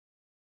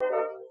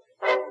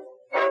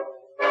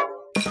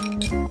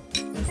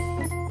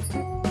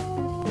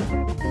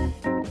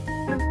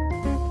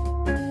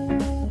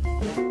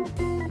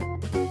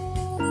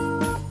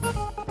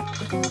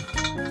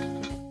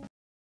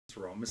It's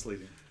wrong,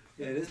 misleading.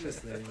 Yeah, it is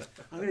misleading.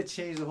 I'm going to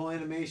change the whole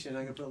animation.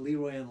 I'm going to put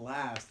Leroy in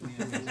last in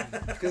the animation.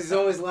 Because he's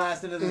always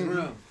last into this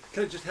room.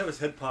 Can I just have his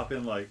head pop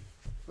in like...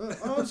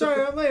 Oh, I'm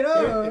sorry, I'm late.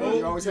 Oh. And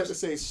you always have to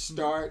say,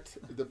 start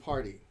the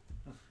party.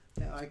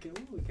 Yeah,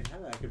 we can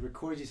have that. I could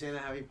record you saying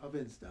that, have you pop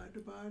in, start the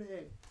party.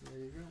 There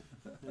you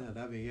go. Yeah,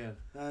 that'd be good.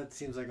 That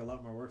seems like a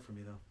lot more work for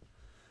me, though.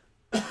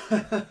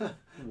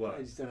 What?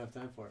 I just don't have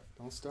time for it.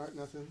 Don't start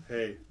nothing.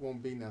 Hey.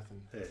 Won't be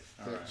nothing. Hey.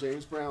 All right.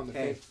 James Brown,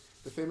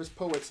 the famous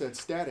poet, said,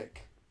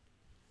 static.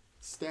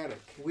 Static.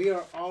 We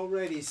are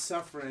already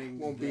suffering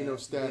Won't be no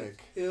static.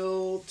 the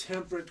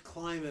ill-temperate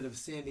climate of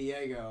San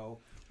Diego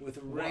with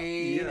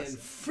rain Yes. and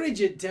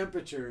frigid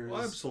temperatures.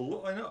 Well,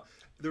 absolutely. I know.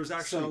 There was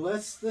actually So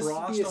let's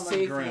frost be a on the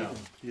safe ground. haven.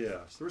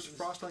 Yes, there was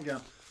frost on the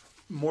ground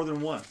more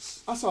than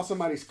once. I saw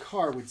somebody's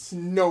car with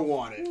snow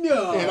on it.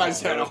 No. And I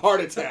just had a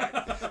heart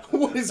attack.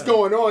 What is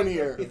going on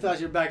here? You thought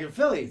you were back in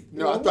Philly.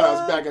 No, I thought I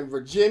was back in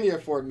Virginia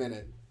for a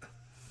minute.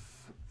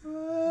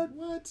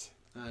 What?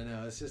 I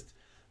know. It's just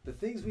the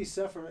things we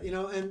suffer. You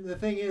know, and the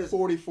thing is,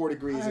 44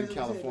 degrees I in was gonna say,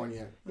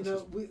 California. you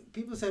know,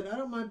 people said, I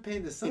don't mind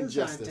paying the sunshine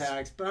Injustice.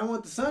 tax, but I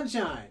want the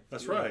sunshine.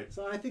 That's right.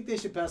 So I think they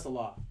should pass a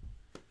law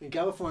in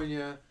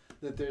California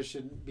that there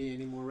shouldn't be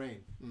any more rain.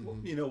 Well,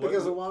 you know what?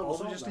 Because a lot All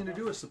will we just solve need that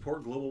to do is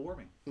support global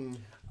warming.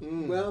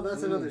 Well,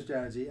 that's another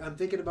strategy. I'm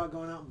thinking about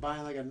going out and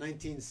buying like a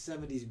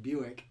 1970s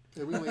Buick.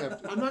 Yeah, we only have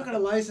I'm not going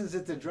to license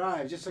it to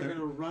drive, just so I'm going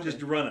to run Just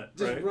it. run it.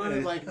 Just right? run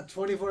it like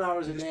 24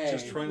 hours a day.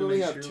 Just trying we to only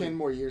make have sure 10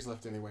 more years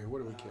left anyway. What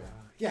do we care?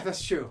 Yeah,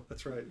 that's true.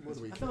 That's right. What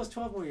do we I thought care? it was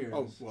 12 more years.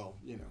 Oh, well,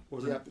 you know.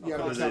 Was You it- have to, you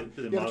have was to it- count,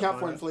 did it you have to count modify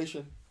for that?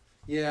 inflation.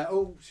 Yeah.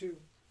 Oh, shoot.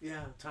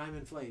 Yeah, time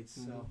inflates.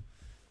 So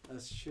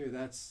that's true.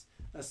 That's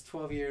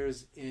 12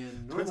 years in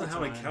normal Depends on how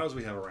many time, cows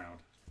we have around.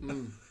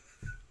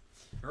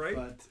 Right?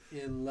 But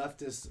in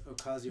leftist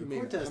You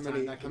mean, Ocasio-Cortez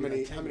time, that how could be many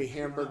like 10 how many years.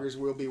 hamburgers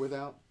will be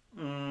without?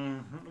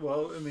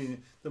 Well, I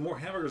mean, the more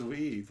hamburgers we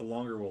eat, the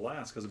longer we'll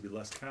last because there'll be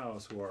less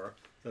cows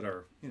that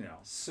are, you know.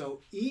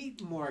 So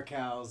eat more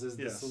cows is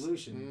the Yes.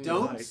 solution.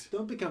 Right.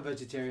 Don't become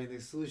vegetarian. The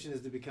solution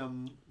is to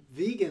become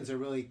vegans. Are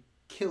really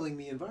killing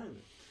the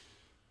environment.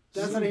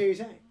 That's what I hear you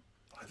saying.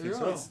 I think You're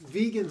so. right. It's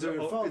vegans are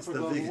at fault it's for the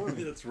global vegan.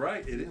 warming. That's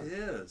right. It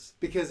is.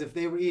 Because if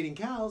they were eating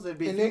cows, there'd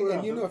be And, fewer and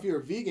of you know, them. if you're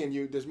a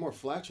vegan, there's more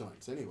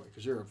flatulence anyway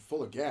because you're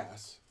full of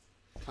gas,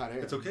 hot air.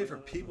 It's okay for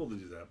people to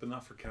do that, but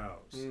not for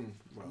cows.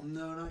 Well,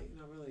 No, not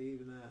really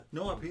even that.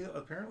 No,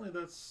 apparently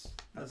that's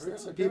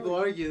Some people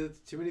argue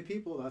that too many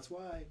people. That's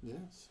why.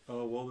 yes.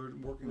 oh, well, they're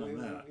working on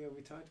that. Yeah,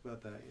 we talked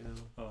about that. You know,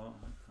 Oh,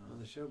 on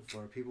the show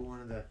before. People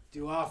wanted to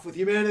do off with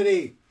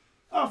humanity.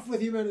 Off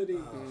with humanity.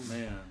 oh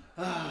man.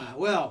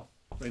 Well,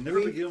 They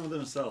never begin with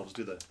themselves,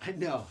 do they?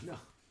 no.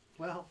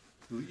 Well,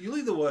 You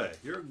lead the way.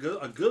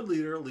 A good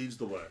leader leads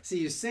the way. see,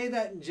 you say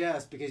that in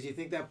jest because you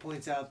think that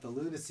points out the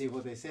lunacy of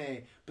what they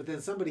say, but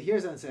then somebody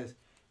hears that and says,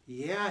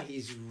 yeah,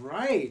 he's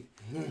right.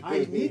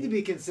 I need to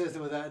be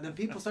consistent with that. And then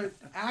people start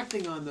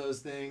acting on those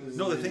things.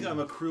 No, they think I'm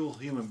a cruel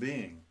human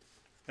being,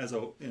 as a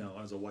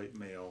white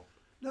male.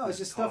 No, it's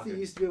just stuff that talking. you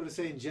used to be able to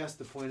say in jest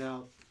to point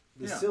out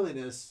the Yeah.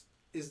 silliness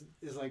is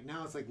like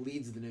now it's like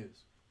leads the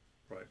news.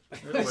 Right.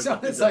 So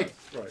it's like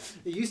right.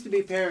 it used to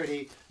be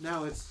parody,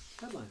 now it's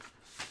headline.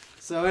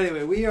 So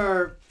anyway, we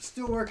are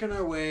still working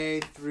our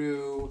way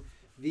through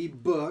the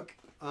book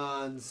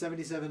on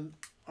 77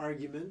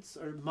 arguments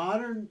or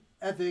modern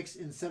ethics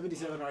in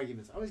 77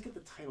 arguments. I always get the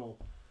title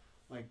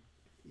like,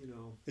 you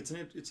know, It's a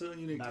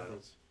unique title.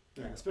 backwards.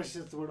 Yeah, especially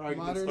since the word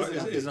argument Modern Oh,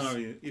 ethics. it's not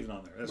even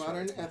on there. That's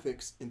Modern right.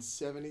 ethics in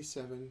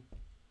 77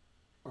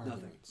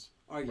 arguments.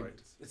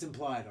 arguments. It's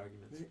implied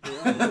arguments.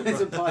 They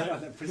It's implied on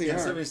that. They Yeah, are.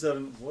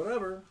 77,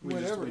 whatever.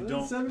 Whatever. We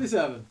don't.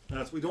 77.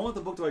 We don't want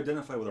the book to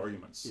identify with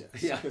arguments.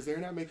 Yes, Yeah. because they're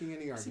not making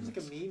any It seems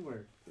arguments. like a mean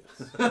word.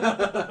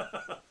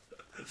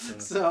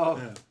 So,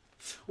 Yeah.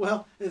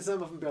 well, and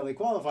some of them barely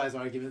qualify as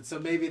arguments, so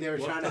maybe they were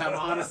trying to have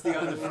honesty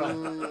on the front.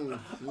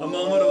 A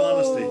moment of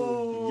honesty.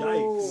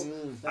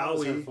 Yikes. That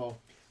was Owie. hurtful.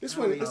 This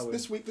one, Owie.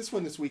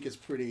 this week is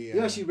pretty.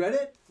 You actually read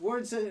it?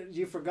 Ward said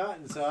you've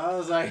forgotten, so I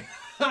was like,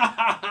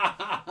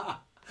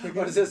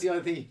 what is this the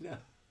only thing you know?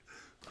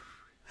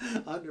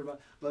 Under my,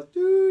 but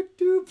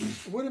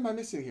What am I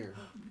missing here?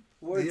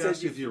 Ward He said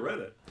asked you if you read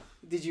it.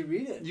 Did you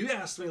read it? You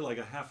asked me like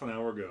a half an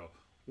hour ago,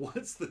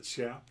 what's the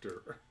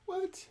chapter?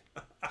 What?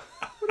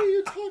 What are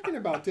you talking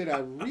about? Did I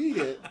read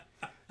it?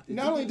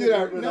 Not you only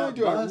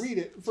do I bus? read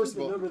it. First of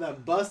all, remember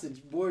that bus that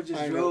Ward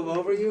just I know. drove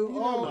over you? You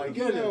Oh know, my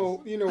goodness!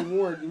 You know,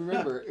 Ward.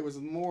 Remember, it was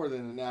more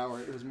than an hour.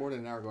 It was more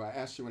than an hour ago. I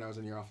asked you when I was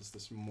in your office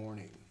this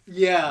morning.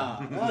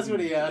 Yeah, that's what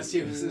he asked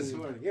you this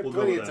morning. You have We'll go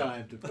plenty with of that.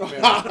 time to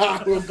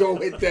prepare. We'll go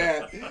with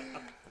that.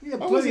 You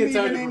have I plenty wasn't of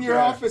time even to in your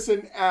prepare. office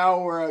an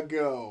hour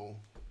ago.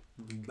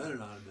 You better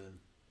not have been.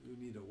 You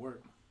need to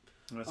work.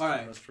 That's All true,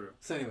 right. That's true.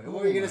 So anyway, Oh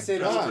what were you going my to say?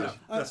 gosh.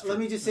 That's Let true.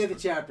 me just say the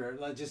chapter,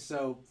 just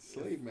so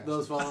Slave master.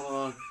 those following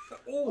along.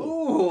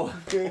 Oh. Ooh.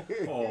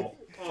 Oh.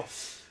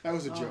 That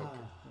was a joke.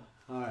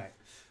 All right.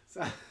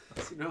 So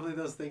normally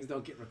those things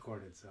don't get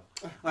recorded. So,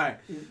 all right.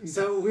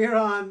 So we're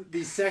on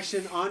the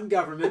section on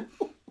government.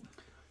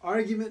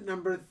 Argument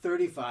number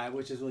 35,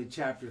 which is really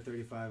chapter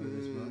 35 of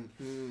this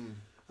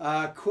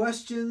book.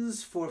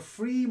 Questions for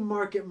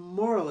Free-Market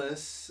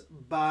Moralists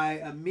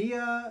by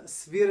Amia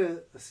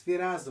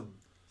Srinivasan.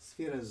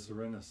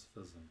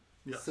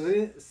 Yes.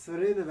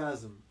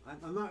 Srinivasan.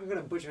 I'm not going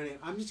to butcher her name.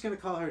 I'm just going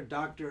to call her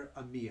Dr.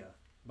 Amia,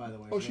 by the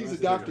way. Oh, she's a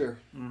doctor.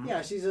 Mm-hmm.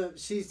 Yeah,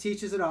 she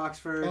teaches at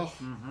Oxford. Oh.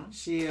 Mm-hmm.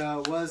 She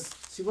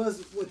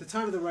was at the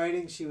time of the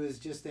writing. She was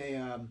just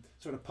a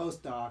sort of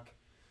postdoc,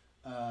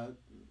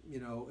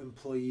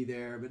 employee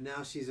there. But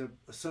now she's a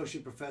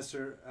associate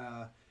professor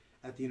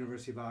at the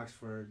University of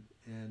Oxford,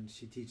 and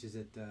she teaches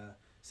at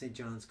St.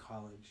 John's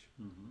College.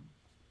 Mm-hmm.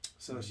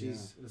 So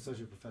she's an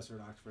associate professor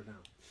at Oxford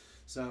now.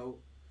 So,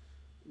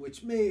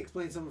 which may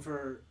explain some of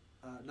her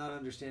not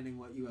understanding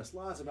what U.S.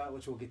 law is about,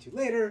 which we'll get to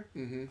later.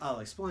 Mm-hmm. I'll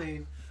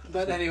explain.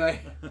 But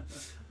anyway,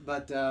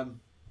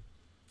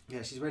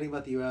 she's writing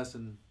about the U.S.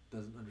 and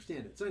doesn't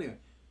understand it. So anyway,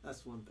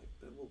 that's one thing.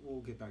 But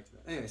we'll get back to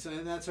that. Anyway, so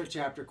that's her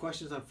chapter,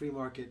 Questions on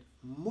Free-Market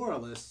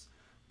Moralists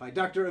by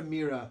Dr.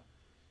 Amia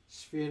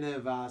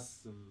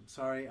Srinivasan.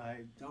 Sorry,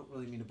 I don't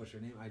really mean to butcher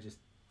her name. I just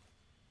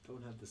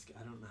don't have this.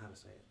 I don't know how to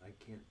say it. I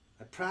can't.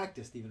 I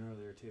practiced even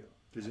earlier too.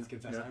 Did you?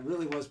 Confess. Yeah. I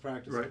really was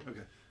practicing. Right. Okay.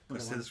 I'm gonna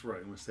say this right.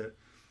 I'm gonna say it.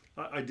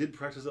 I did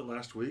practice it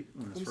last week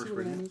when I was first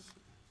reading it.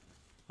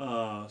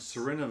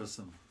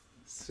 Srinivasan.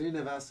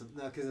 Srinivasan.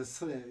 No, because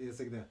it's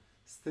like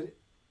the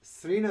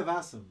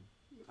Srinivasan.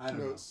 I don't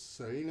know.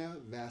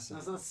 Srinivasan. No,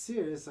 it's not Sri.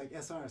 It's like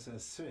SR. It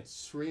says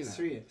Sri.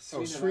 Srina.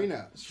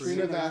 Srinivasan.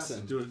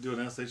 Srinivasan. Do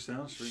an SH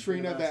sound.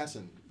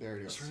 Srinivasan. There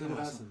it is.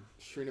 Srinivasan.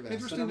 Srinivasan.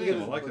 Interesting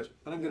name. I like it.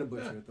 But I'm going to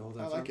butcher it the whole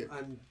time. I like it.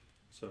 I'm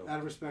So out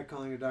of respect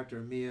calling her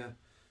Dr. Amia,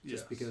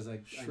 just because I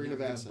never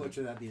Srinivasan.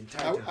 butcher that the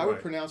entire time. I would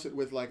pronounce it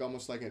with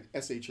almost like an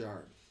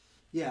SHR.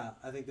 Yeah,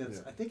 I think that's.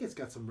 Yeah. I think it's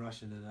got some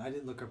Russian in it. I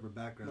didn't look up her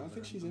background. No, I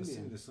think she's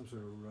Indian. There's some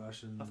sort of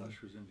Russian. I thought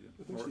she was Indian.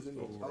 I think she's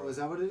Indian. Oh, is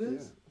that what it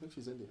is? Yeah, I think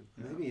she's Indian.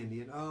 Yeah. Maybe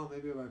Indian. Oh,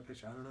 maybe by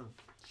picture. I don't know.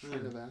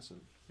 Srinivasan.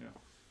 Yeah.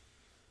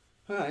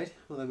 All right.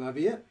 Well, that might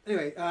be it.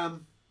 Anyway.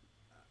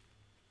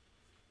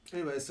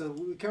 Anyway, so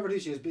we covered who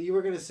she is, but you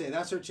were going to say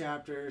that's her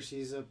chapter.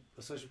 She's a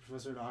associate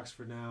professor at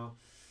Oxford now.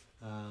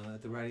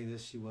 At the writing of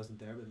this, she wasn't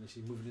there, but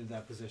she's moving into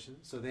that position.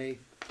 So they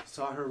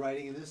saw her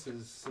writing in this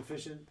as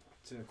sufficient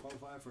to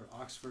qualify for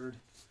Oxford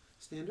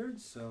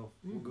standards, so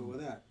we'll go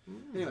with that.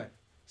 Anyway,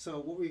 so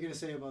what were you going to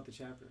say about the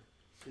chapter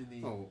in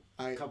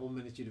the couple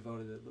minutes you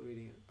devoted to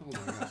reading it? Oh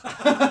my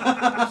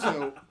gosh.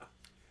 So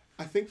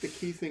I think the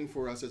key thing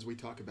for us as we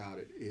talk about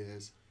it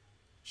is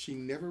she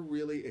never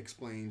really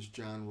explains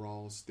John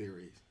Rawls'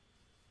 theories.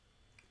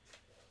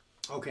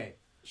 Okay.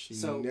 She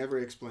never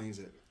explains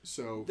it.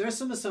 So there's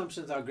some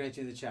assumptions I'll grant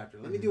you in the chapter.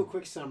 Let me do a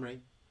quick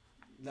summary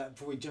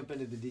before we jump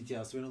into the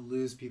details so we don't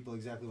lose people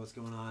exactly what's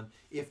going on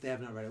if they have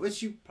not read it,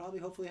 which you probably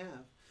hopefully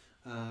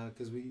have,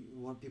 because we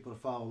want people to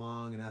follow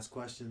along and ask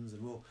questions,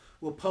 and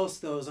we'll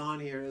post those on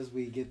here as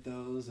we get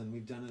those, and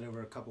we've done it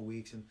over a couple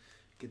weeks and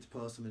get to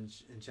post them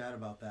and chat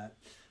about that.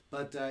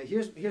 But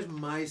here's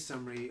my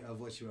summary of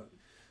what she wrote.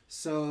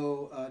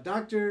 So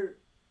Dr.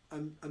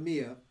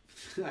 Amia,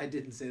 I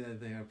didn't say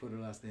that thing, I put her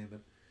last name,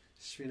 but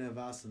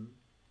Srinivasan,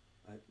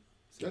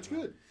 that's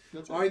good.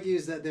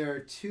 Argues that there are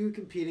two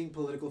competing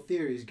political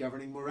theories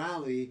governing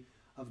morality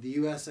of the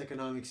U.S.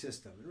 economic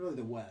system, and really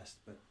the West,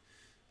 but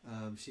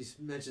she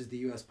mentions the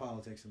U.S.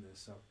 politics in this.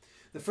 So,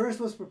 the first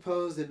was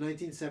proposed in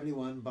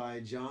 1971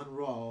 by John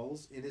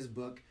Rawls in his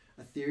book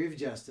A Theory of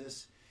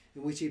Justice,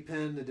 in which he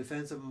penned a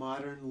defense of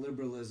modern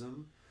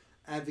liberalism,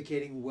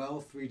 advocating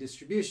wealth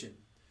redistribution.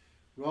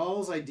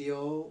 Rawls'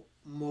 ideal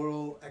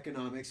moral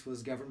economics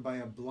was governed by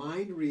a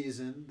blind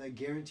reason that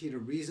guaranteed a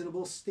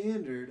reasonable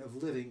standard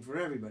of living for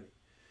everybody.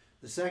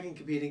 The second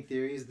competing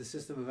theory is the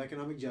system of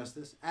economic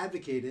justice,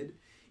 advocated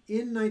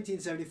in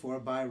 1974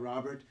 by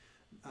Robert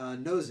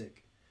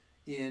Nozick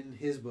in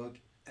his book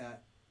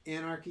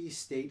Anarchy,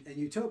 State, and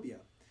Utopia,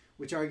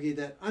 which argued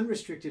that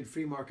unrestricted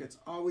free markets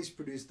always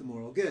produce the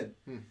moral good.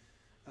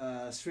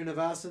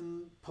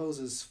 Srinivasan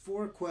poses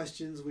 4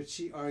 questions which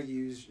she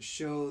argues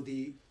show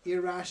the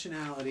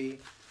irrationality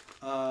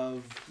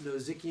of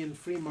Nozickian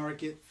free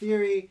market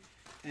theory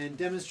and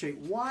demonstrate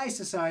why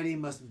society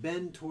must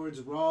bend towards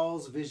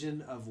Rawls'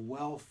 vision of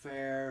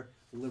welfare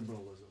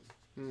liberalism.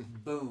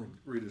 Boom.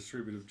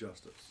 Redistributive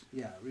justice.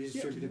 Yeah,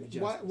 redistributive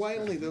justice. Why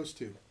only those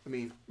two? I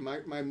mean,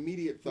 my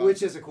immediate thought...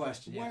 Which is a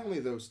question, Why only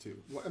those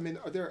two? I mean,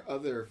 are there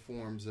other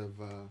forms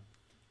of,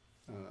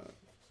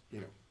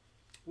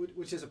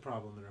 Which is a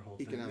problem in her whole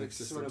economic thing. It's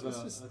system. sort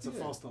of it's a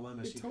false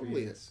dilemma she totally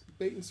creates. Is.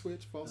 Bait and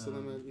switch, false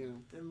dilemma,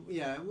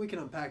 And we can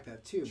unpack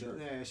that too. Sure.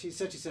 But she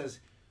says,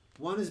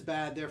 one is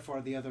bad,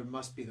 therefore the other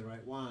must be the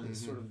right one. Is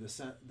sort of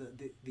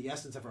the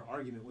essence of her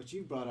argument, which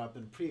you brought up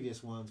in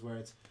previous ones, where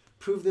it's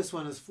prove this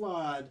one is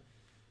flawed,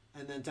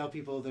 and then tell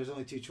people there's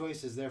only 2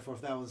 choices. Therefore,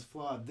 if that one's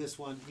flawed, this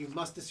one you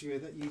must disagree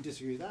with. You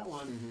disagree with that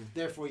one.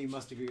 Therefore, you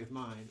must agree with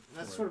mine. And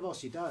that's sort of all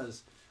she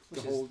does.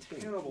 Which the whole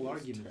is terrible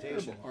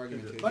argumentation. Terrible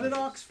argumentation. But at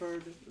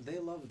Oxford, they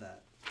love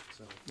that.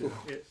 So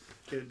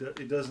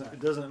It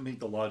doesn't meet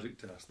the logic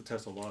test, the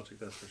test of logic.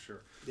 That's for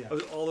sure. yeah,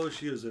 Although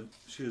she is an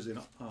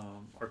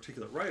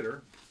articulate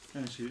writer,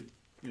 and she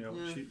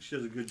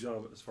does a good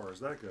job as far as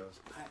that goes.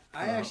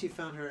 I actually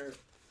found her.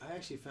 I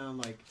actually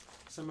found like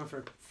some of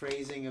her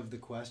phrasing of the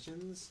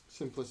questions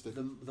Simplistic.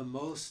 the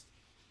most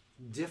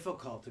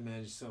difficult to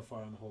manage so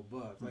far in the whole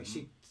book. Like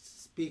she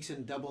speaks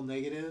in double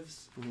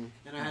negatives,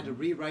 and I had to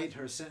rewrite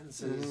her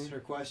sentences, her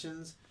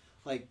questions,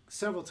 like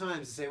several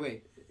times to say,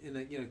 wait,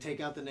 take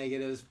out the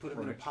negatives, put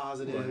them in a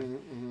positive,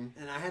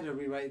 and I had to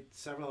rewrite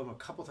several of them a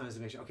couple times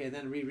to make sure. Okay,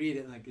 then reread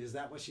it. And like, is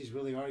that what she's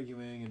really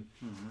arguing? And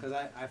because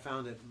I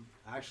found it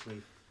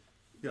actually.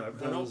 Yeah,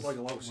 I don't like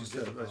a lot of what she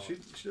said. But she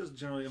does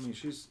generally. I mean,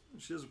 she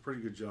does a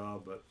pretty good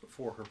job, but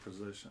for her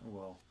position,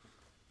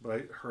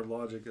 but her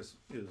logic is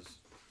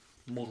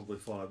multiply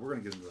flawed. We're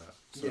gonna get into that.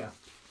 So,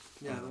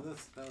 that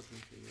was good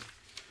for you.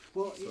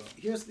 Well,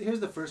 here's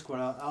the first quote.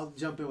 I'll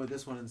jump in with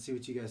this one and see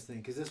what you guys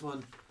think, because this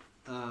one,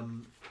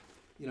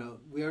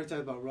 we already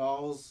talked about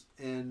Rawls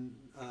and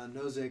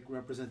Nozick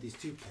represent these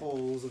two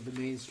poles of the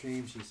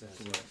mainstream. She says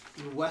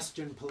in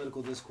Western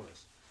political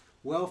discourse.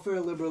 Welfare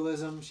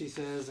liberalism, she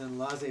says, and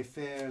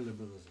laissez-faire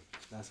liberalism.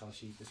 That's how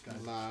she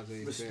describes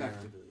it.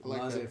 Respectively. I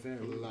like laissez-faire.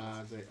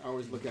 Laissez. I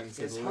always look at it and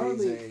say It's laissez.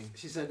 hardly,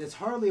 she said, it's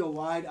hardly a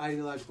wide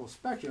ideological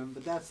spectrum,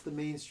 but that's the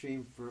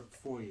mainstream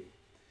for you.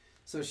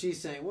 So she's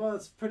saying, well,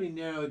 it's a pretty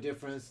narrow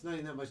difference, not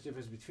even that much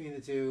difference between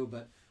the two,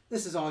 but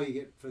this is all you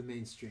get for the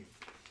mainstream.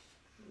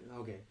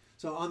 Okay.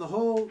 So on the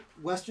whole,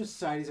 Western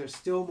societies are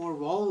still more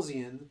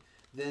Rawlsian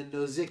than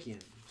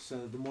Nozickian.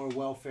 So the more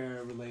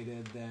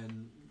welfare-related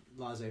than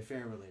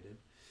laissez-faire related.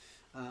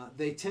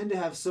 They tend to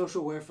have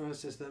social welfare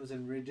systems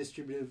and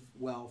redistributive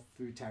wealth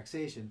through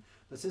taxation,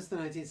 but since the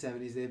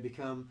 1970s they have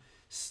become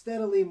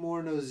steadily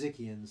more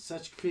Nozickian.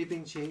 Such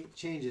creeping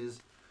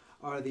changes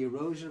are the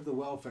erosion of the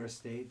welfare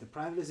state, the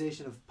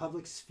privatization of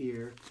public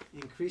sphere,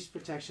 increased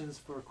protections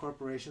for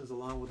corporations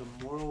along with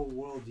a moral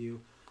worldview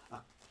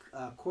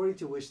according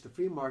to which the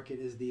free market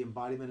is the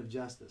embodiment of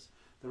justice.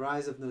 The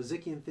rise of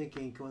Nozickian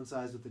thinking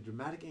coincides with the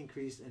dramatic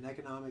increase in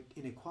economic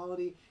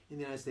inequality in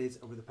the United States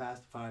over the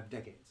past 5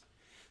 decades.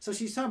 So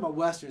she's talking about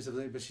Westerns,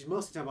 but she's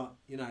mostly talking about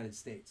United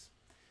States.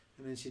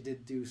 And then she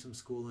did do some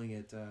schooling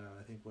at,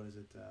 I think,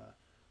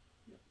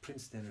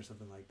 Princeton or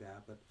something like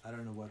that. But I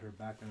don't know what her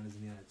background is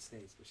in the United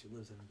States, but she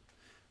lives in...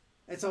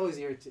 It's always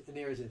an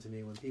irritant to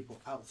me when people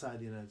outside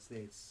the United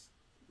States,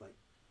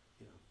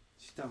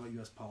 she's talking about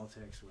U.S.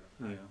 politics or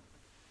whatever. Yeah.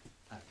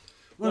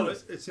 Well,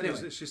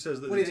 anyway, she says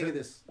that. What do you think of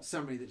this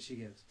summary that she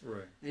gives?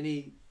 Right.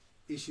 Any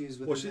issues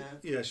with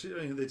that? Yeah,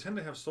 they tend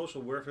to have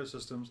social welfare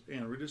systems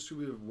and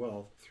redistributive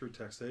wealth through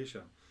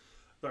taxation.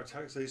 Our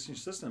taxation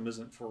system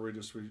isn't for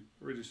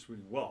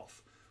redistributing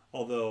wealth,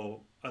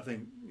 although I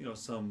think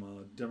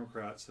some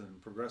Democrats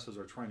and progressives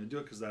are trying to do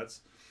it because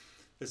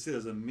they see it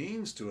as a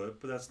means to it,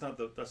 but that's not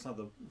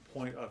the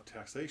point of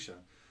taxation.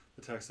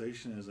 The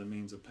taxation is a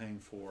means of paying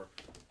for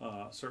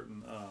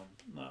certain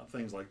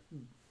things like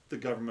the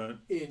government,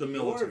 the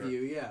military. In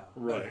your view, yeah.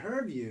 Right. But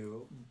her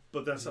view.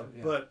 But that's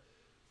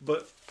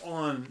but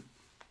on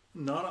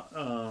not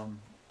on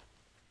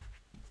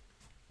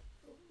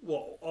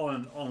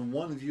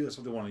one view that's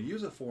what they want to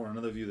use it for, on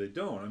another view they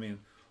don't. I mean,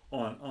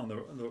 on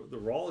the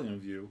Rawlian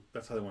view,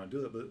 that's how they want to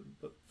do it.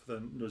 But for the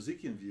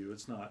Nozickian view,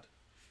 it's not.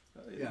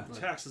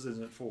 Taxes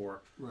isn't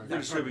for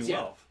redistributing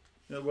wealth.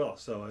 Well,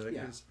 so I think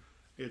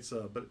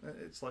but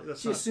it's like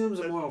that's. She assumes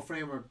a moral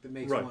framework that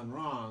makes one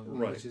wrong,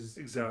 which is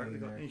exactly.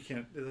 You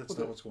can't. That's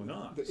not what's going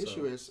on. The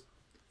issue is,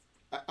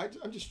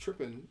 I'm just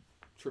tripping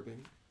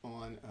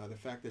on the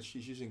fact that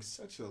she's using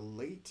such a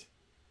late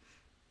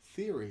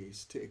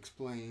theories to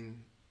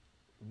explain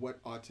what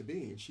ought to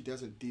be. She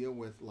doesn't deal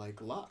with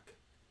like Locke.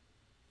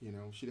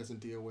 She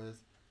doesn't deal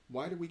with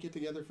why did we get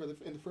together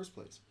in the first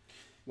place?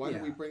 Why do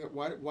we bring up?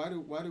 Why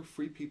do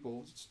free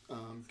people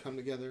come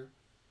together?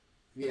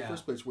 In the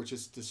first place, which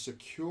is to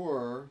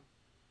secure,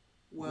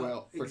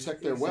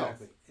 protect their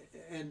wealth.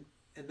 And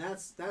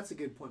that's a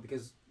good point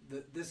because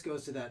this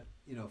goes to that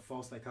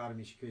false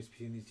dichotomy she creates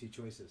between these two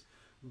choices.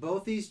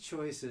 Both these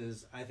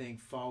choices, I think,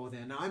 fall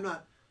within. Now, I'm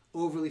not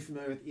overly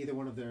familiar with either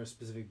one of their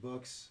specific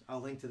books. I'll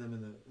link to them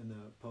in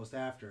the post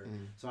after.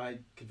 So I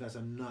confess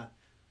I'm not.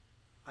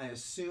 I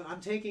assume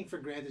I'm taking for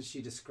granted she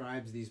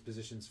describes these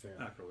positions fairly.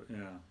 Accurately,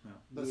 yeah.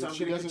 But so I'm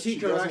going to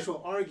critique her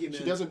actual argument.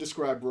 She doesn't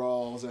describe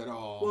Rawls at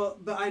all. Well,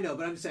 but I know.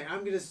 But I'm saying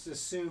I'm going to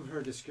assume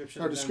her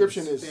description.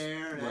 Is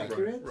fair and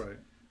accurate. Right.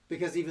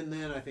 Because even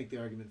then, I think the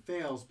argument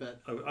fails. But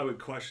I would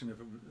question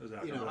if it was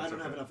accurate. I don't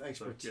have enough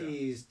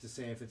expertise to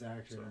say if it's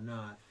accurate or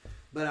not.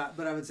 But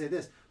I would say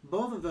this: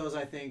 both of those,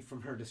 I think,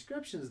 from her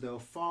descriptions, though,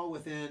 fall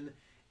within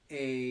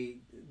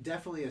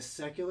definitely a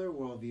secular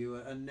worldview,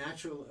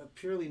 a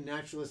purely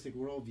naturalistic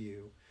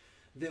worldview,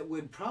 that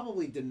would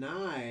probably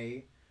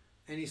deny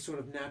any sort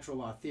of natural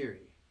law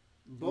theory.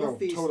 Both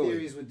these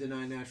theories would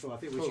deny natural law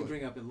theory, which you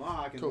bring up in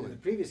Locke and the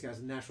previous guys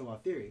in natural law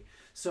theory.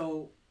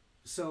 So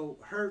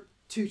her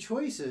two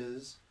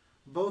choices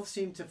both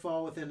seem to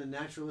fall within a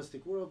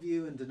naturalistic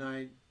worldview and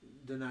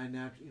deny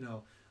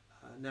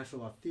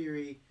natural law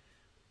theory.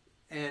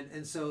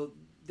 And so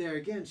there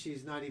again,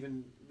 she's not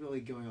even really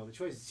going all the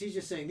choices. She's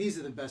just saying these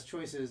are the best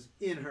choices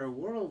in her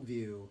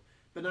worldview,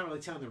 but not really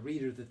telling the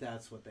reader that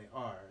that's what they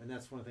are. And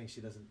that's one of the things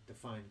she doesn't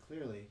define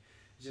clearly.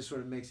 It just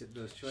sort of makes it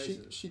those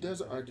choices. She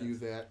does argue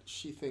that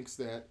she thinks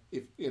that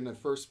if in the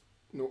first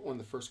on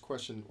the first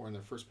question or on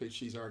the first page,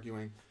 she's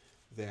arguing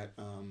that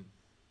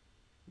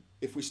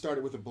if we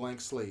started with a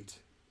blank slate.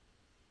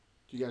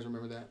 Do you guys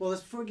remember that? Well,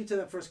 before we get to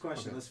that first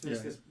question, let's finish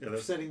this,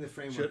 setting the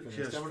framework for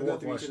this. I want to go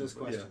through each of those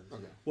questions. Yeah.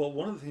 Okay. Well,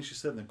 one of the things she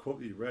said in the quote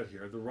that you read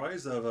here, the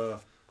rise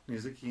of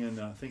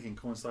Nozickian thinking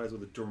coincides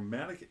with a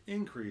dramatic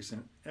increase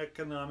in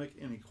economic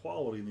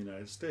inequality in the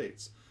United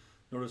States.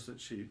 Notice that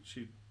she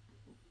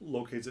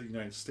locates the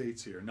United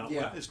States here.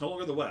 It's no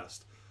longer the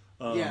West.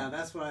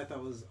 That's what I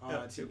thought was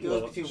odd. It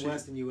goes between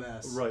West and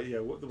U.S. Right, yeah,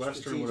 the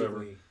Western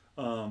whatever.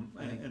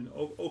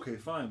 Okay,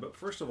 fine. But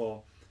first of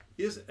all,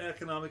 is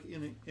economic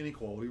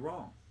inequality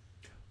wrong?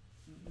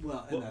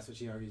 Well, that's what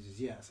she argues is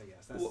yes, I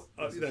guess.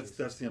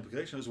 That's the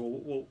implication. Is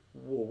wait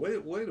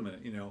a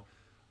minute.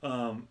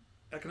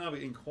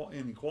 Economic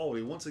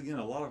inequality. Once again,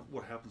 a lot of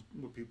what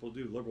people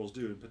do, liberals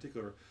do in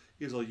particular,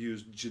 is they'll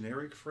use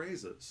generic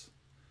phrases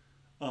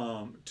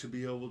to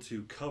be able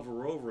to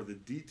cover over the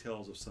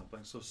details of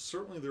something. So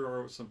certainly there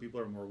are some people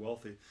that are more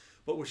wealthy,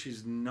 but what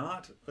she's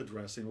not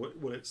addressing, what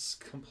it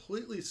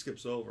completely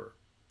skips over,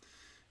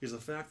 is the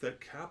fact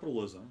that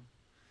capitalism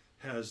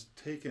has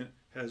taken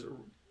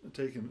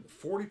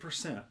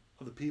 40%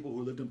 of the people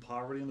who lived in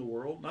poverty in the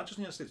world, not just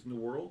in the United States, in the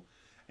world,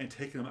 and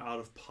taken them out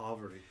of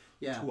poverty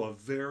to a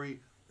very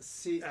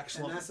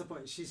excellent. And that's the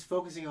point. She's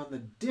focusing on the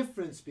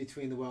difference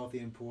between the wealthy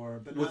and poor,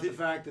 but not the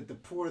fact that the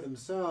poor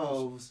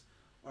themselves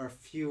are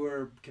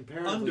fewer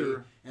comparatively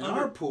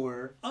are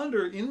poor in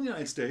the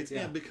United States,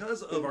 and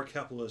because of our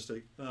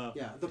capitalistic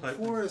the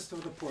poorest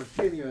of the poor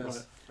in the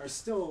U.S. are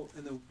still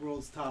in the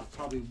world's top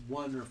probably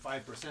 1 or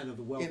 5% of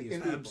the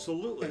wealthiest people.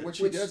 Absolutely. And what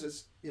she does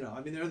is, they're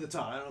in the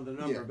top. I don't know the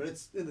number, but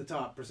it's in the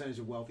top percentage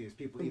of wealthiest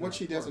people. And what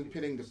she does in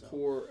pitting the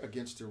poor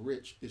against the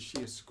rich is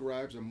she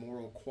ascribes a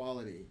moral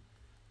quality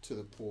to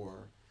the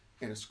poor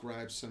and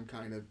ascribes some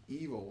kind of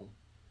evil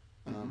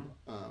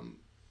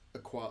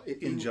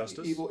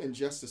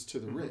injustice to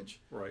the rich.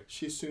 Right.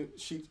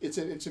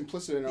 It's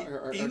implicit in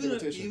her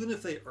argumentation. Even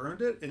if they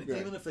earned it, and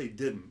even if they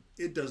didn't,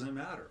 it doesn't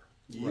matter.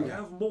 You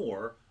have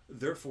more,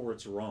 therefore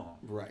it's wrong.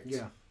 Right.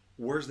 Yeah.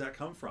 Where's that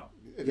come from?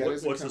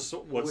 What's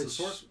the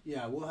source?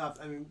 Yeah, we'll have.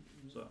 I mean,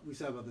 we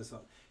said about this.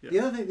 The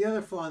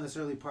other flaw in this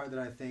early part that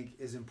I think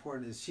is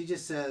important is she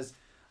just says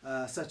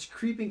such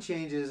creeping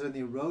changes and the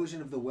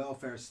erosion of the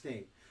welfare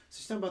state. So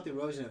she's talking about the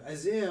erosion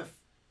as if.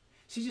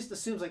 She just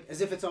assumes as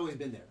if it's always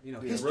been there.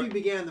 History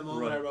began the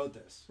moment I wrote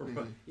this.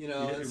 Right.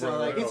 And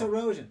so it's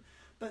erosion.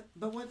 But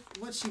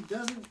what she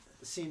doesn't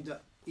seem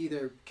to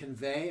either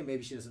convey, and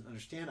maybe she doesn't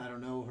understand, I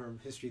don't know her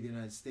history of the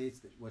United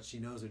States, what she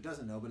knows or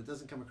doesn't know, but it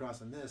doesn't come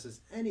across in this as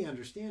any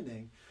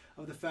understanding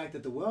of the fact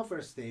that the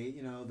welfare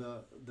state,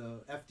 the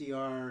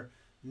FDR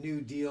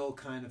New Deal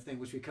kind of thing,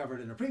 which we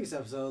covered in a previous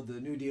episode, the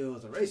New Deal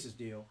is a racist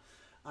deal.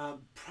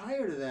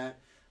 Prior to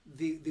that,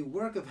 the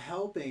work of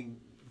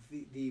helping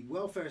the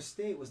welfare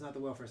state was not the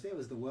welfare state; it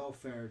was the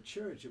welfare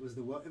church. It was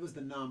the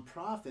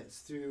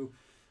nonprofits through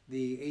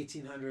the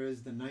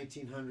 1800s, the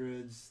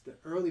 1900s, the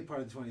early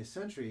part of the 20th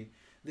century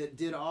that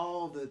did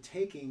all the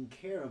taking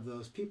care of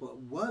those people. It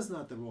was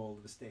not the role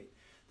of the state.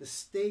 The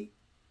state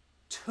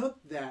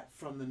took that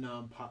from the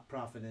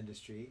nonprofit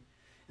industry,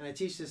 and I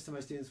teach this to my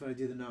students when I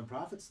do the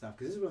nonprofit stuff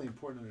because this is really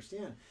important to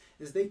understand.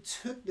 Is they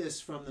took this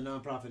from the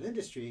nonprofit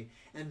industry,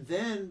 and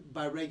then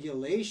by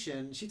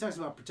regulation, she talks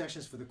about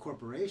protections for the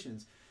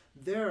corporations.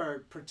 There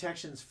are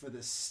protections for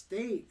the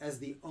state as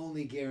the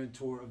only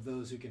guarantor of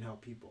those who can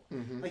help people.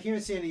 Mm-hmm. Like here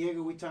in San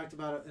Diego, we talked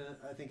about it,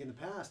 I think in the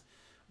past,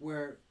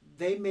 where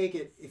they make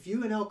it, if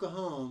you in El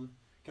Cajon,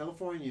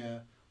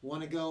 California,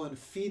 want to go and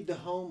feed the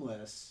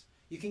homeless,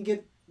 you can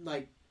get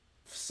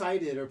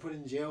cited or put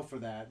in jail for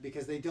that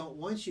because they don't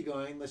want you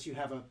going unless you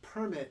have a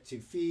permit to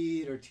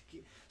feed or to.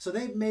 So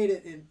they've made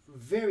it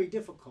very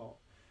difficult.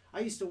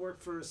 I used to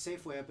work for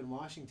Safeway up in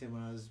Washington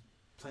when I was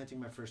planting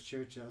my first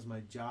church. That was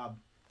my job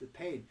that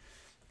paid.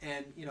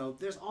 And,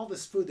 there's all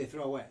this food they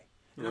throw away.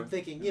 And I'm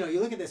thinking, you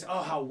look at this,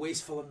 how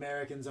wasteful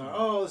Americans are.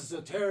 Oh, this is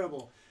so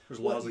terrible. There's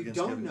laws against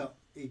giving.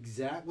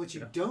 What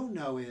you don't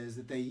know is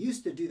that they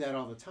used to do that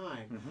all the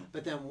time.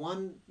 But then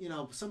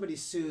somebody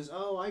sues,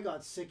 I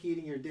got sick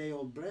eating your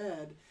day-old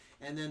bread.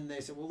 And then they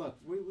said, well, look,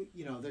 we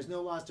there's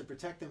no laws to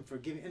protect them for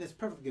giving. And it's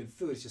perfectly good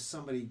food. It's just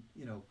somebody,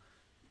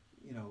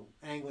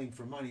 angling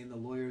for money and the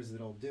lawyers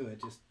that'll do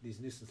it, just these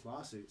nuisance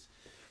lawsuits.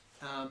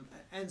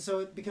 And so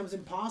it becomes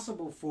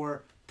impossible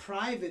for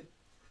private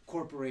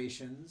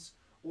corporations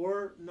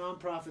or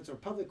nonprofits or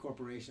public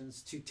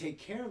corporations to take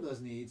care of those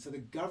needs. So the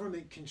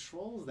government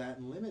controls that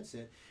and limits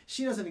it.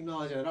 She doesn't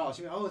acknowledge it at all.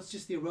 She goes, it's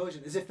just the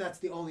erosion, as if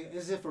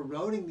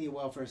eroding the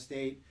welfare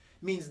state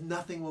means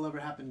nothing will ever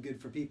happen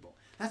good for people.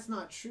 That's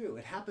not true.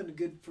 It happened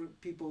good for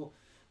people.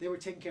 They were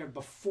taken care of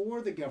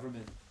before the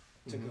government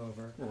took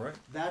over. All right.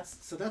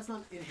 That's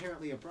not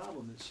inherently a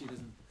problem that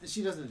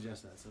she doesn't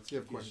address that. So you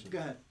have a question? Go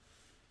ahead.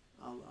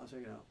 I'll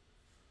check it out.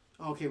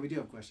 Okay, we do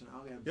have a question.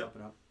 I'll get pop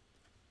it up.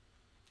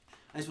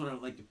 I just want to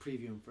like to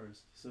preview them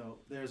first. So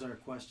there's our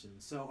question.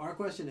 So our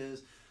question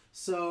is,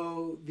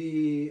 so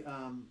the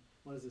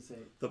what does it say?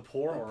 The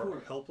poor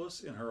are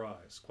helpless in her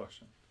eyes?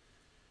 Question.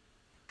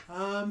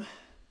 I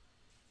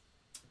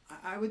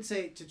would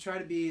say, to try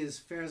to be as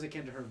fair as I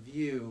can to her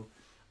view,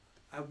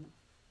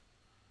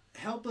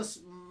 helpless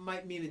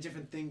might mean a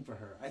different thing for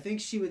her. I think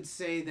she would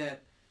say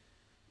that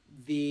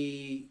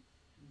the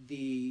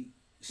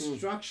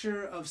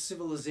structure of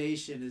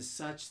civilization is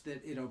such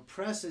that it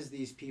oppresses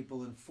these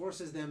people and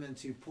forces them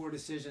into poor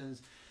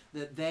decisions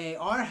that they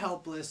are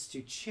helpless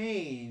to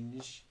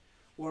change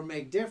or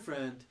make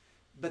different,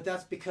 but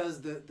that's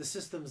because the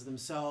systems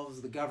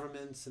themselves, the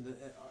governments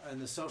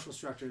and the social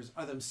structures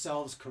are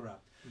themselves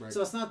corrupt. Right.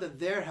 So it's not that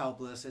they're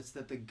helpless, it's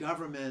that the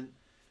government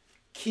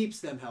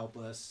keeps them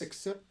helpless,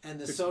 and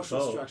the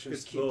social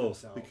structures keep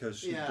themselves. Because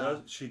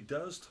she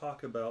does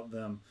talk about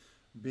them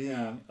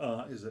being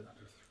is it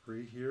under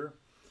 3 here?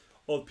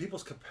 Oh,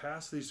 people's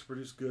capacities to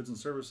produce goods and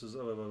services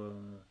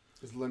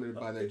is limited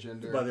by their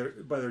gender,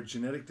 by their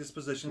genetic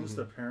dispositions,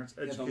 their parents'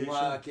 education, the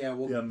luck,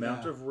 the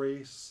amount of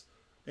race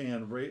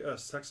and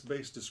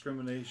sex-based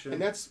discrimination.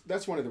 And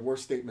that's one of the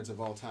worst statements of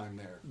all time.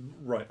 There,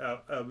 right?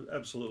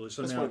 Absolutely.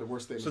 So that's one of the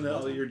worst statements. And I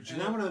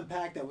want to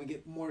unpack that when we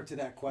get more to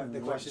that the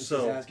question she's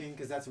asking,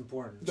 because that's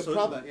important.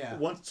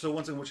 One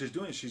thing what she's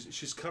doing is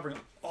she's covering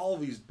all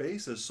these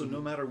bases. So no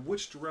matter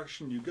which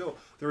direction you go,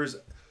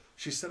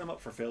 she set them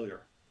up for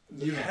failure.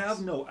 You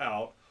have no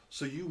out,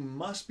 so you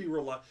must be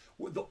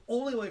the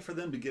only way for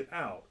them to get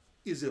out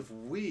is if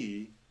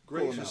we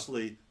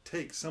graciously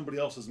take somebody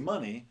else's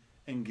money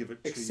and give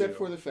it to you. Except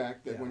for the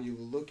fact that when you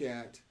look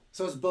at...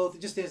 So it's both,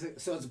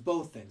 so it's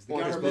both things. The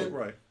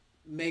government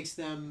makes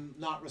them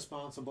not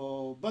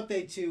responsible, but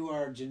they too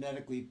are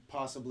genetically,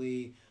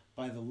 possibly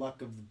by the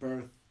luck of the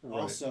birth,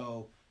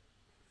 also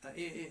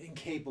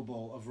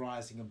incapable of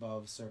rising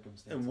above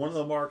circumstances. And one of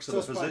the marks of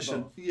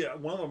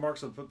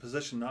a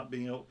position, not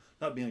being a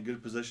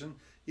good position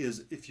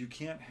is if you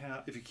can't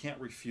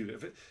refute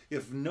it.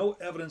 If no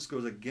evidence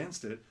goes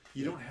against it,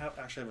 you don't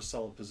actually have a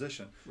solid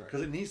position,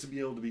 because it needs to be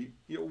able to be.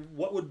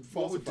 What would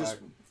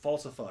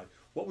falsify?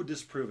 What would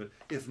disprove it?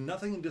 If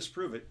nothing can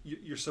disprove it,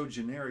 you're so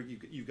generic.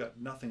 You've got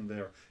nothing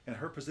there, and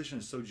her position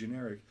is so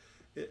generic.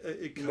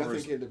 It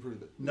covers nothing can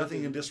disprove it.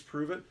 Nothing can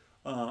disprove it.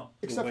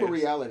 Except for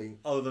reality.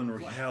 Other than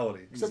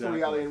reality. Except for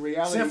reality. And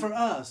reality. Except for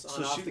us.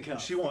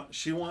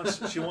 She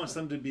wants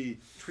them to be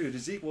treated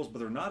as equals, but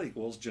they're not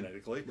equals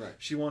genetically. Right.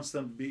 She wants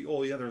them to be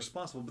they're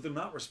responsible, but they're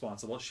not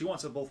responsible. She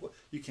wants it both.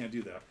 You can't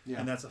do that. Yeah.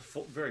 And that's a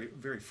very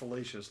very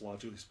fallacious,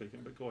 logically speaking.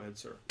 But go ahead,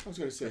 sir. I was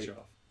going to say.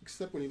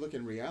 Except when you look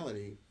in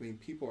reality, I mean,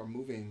 people are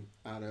moving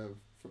out of.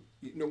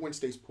 No one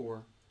stays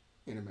poor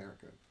in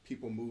America.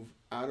 People move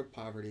out of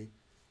poverty.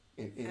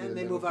 And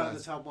they move out of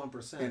the top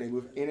 1%. And they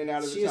move in and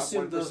out of the top 1%. She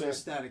assumed those are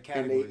static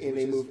categories. And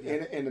they move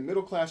in, and the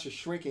middle class is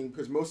shrinking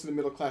because most of the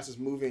middle class is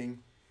moving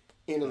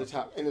into the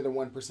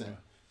 1%. Yeah.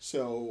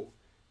 So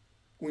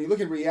when you look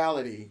at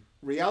reality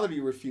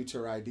refutes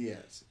her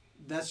ideas.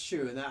 That's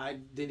true, and I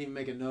didn't even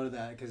make a note of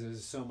that because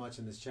there's so much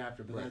in this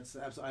chapter. But that's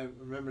absolutely. I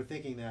remember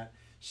thinking that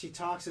she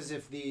talks as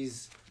if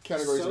these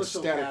categories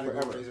social are static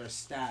categories forever. Are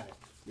static.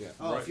 Yeah.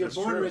 Oh, if you're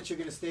born rich, you're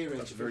going to stay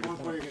rich. If you're born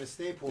poor, you're going to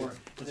stay poor.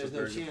 And there's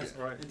no chance.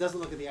 It doesn't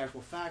look at the actual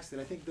facts. That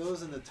I think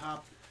those in the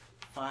top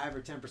 5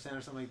 or 10% or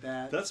something like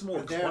that. That's more.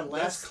 They're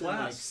less than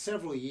like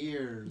several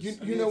years.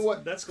 You know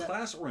what? That's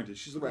class oriented.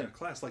 She's looking at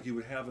class like you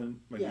would have in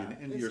maybe in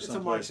India or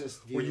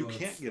someplace where you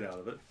can't get out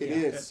of it. It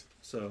is.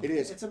 So it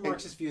is. It's a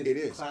Marxist view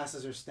that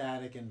classes are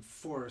static and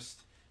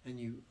forced, and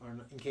you are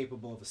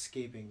incapable of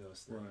escaping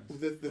those things.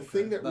 Right. The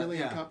thing that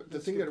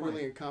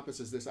really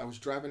encompasses this. I was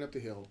driving up the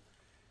hill.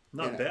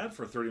 Not bad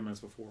for 30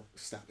 minutes before.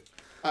 Stop it.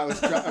 I was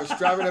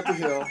driving up the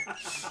hill,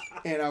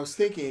 and I was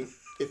thinking,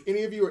 if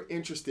any of you are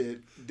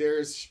interested,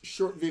 there's a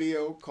short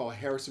video called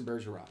Harrison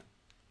Bergeron.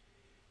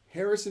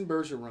 Harrison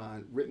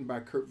Bergeron, written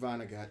by Kurt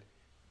Vonnegut,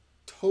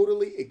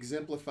 totally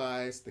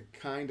exemplifies the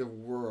kind of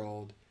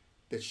world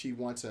that she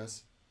wants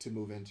us to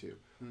move into.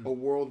 A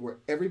world where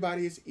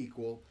everybody is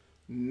equal,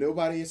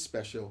 nobody is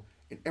special,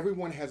 and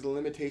everyone has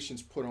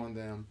limitations put on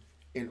them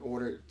in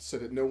order so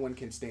that no one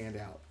can stand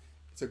out.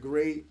 It's a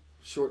great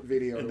short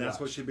video. And that's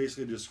what she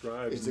basically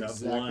describes. It's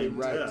exactly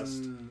right.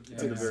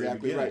 It's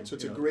exactly right. So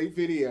it's a great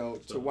video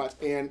to watch.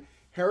 And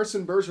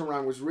Harrison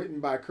Bergeron was written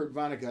by Kurt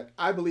Vonnegut,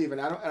 I believe,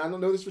 and I don't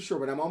know this for sure,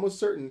 but I'm almost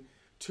certain,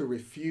 to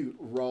refute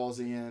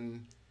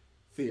Rawlsian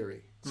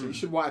theory. So you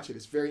should watch it.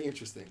 It's very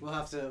interesting. We'll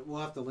have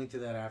to link to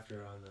that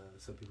after on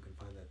so people can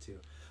find that too.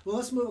 Well,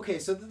 let's move. Okay,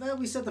 so that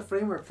we set the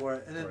framework for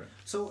it, and then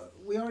so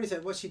we already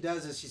said what she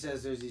does is she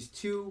says there's these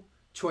two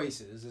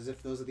choices, as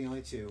if those are the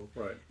only two.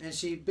 Right. And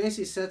she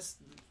basically sets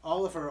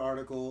all of her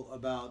article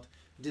about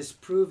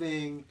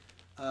disproving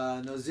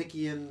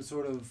Nozickian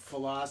sort of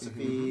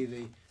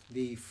philosophy,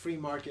 the free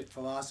market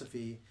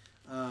philosophy,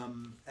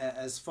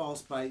 as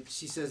false by,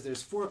 she says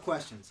there's 4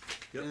 questions.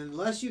 Yep. And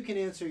unless you can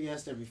answer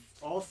yes to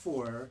all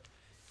 4,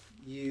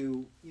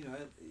 you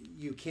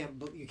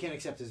can't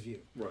accept his view,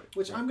 Right.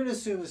 which I'm going to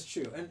assume is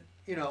true, and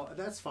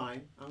that's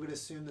fine. I'm going to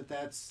assume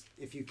that's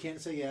if you can't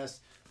say yes,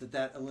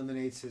 that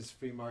eliminates his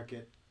free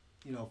market,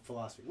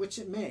 philosophy, which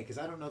it may, because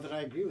I don't know that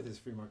I agree with his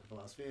free market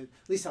philosophy,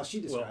 at least how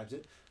she describes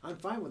it. I'm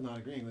fine with not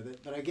agreeing with it,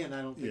 but again,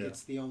 I don't think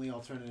it's the only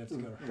alternative to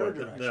go to her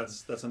direction.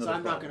 That's another so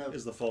I'm problem, not going to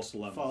is the false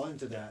dilemma. fall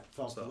into that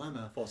false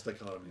dilemma. False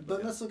dichotomy.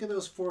 But let's look at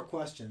those 4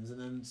 questions and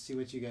then see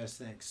what you guys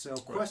think. So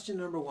question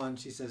number 1,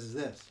 she says, is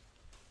this.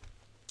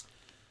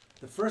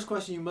 The first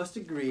question you must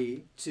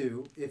agree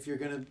to, if you're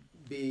going to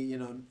be,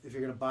 if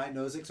you're going to buy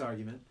Nozick's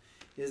argument,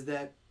 is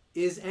that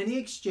is any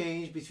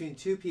exchange between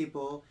two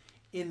people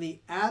in the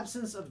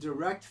absence of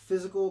direct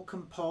physical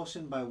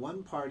compulsion by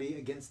one party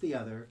against the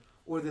other,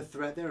 or the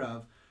threat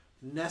thereof,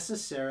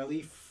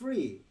 necessarily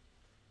free?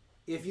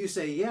 If you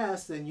say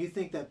yes, then you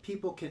think that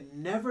people can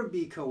never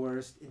be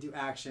coerced into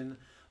action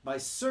by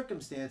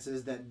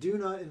circumstances that do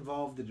not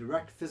involve the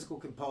direct physical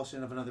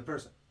compulsion of another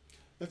person.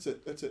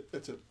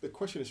 The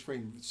question is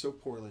framed so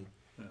poorly.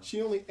 Yeah.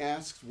 She only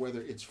asks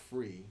whether it's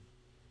free.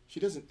 She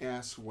doesn't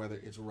ask whether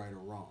it's right or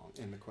wrong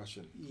in the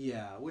question.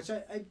 Yeah, which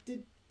I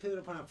did pivot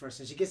upon it first,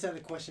 and she gets out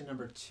of question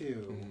number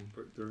 2.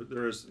 Mm-hmm.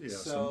 There is,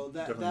 so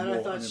that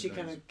I thought she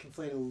kind of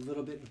conflated a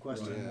little bit in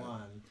question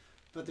 1,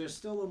 but there's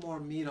still a little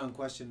more meat on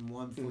question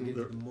 1 before we get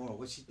to the moral.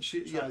 What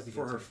she tries to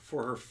get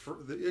for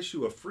the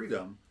issue of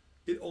freedom,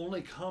 it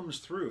only comes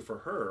through for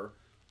her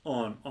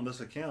on this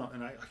account,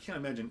 and I can't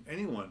imagine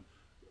anyone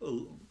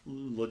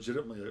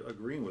legitimately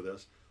agreeing with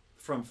this,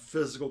 from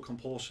physical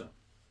compulsion.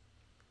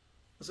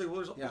 I say,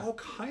 well, there's all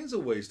kinds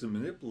of ways to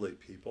manipulate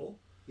people.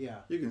 Yeah.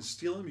 You can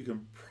steal them. You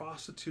can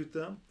prostitute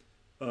them.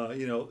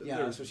 Yeah,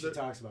 that's what she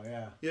talks about.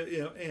 Yeah.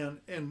 Yeah,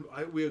 and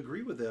we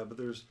agree with that.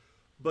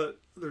 But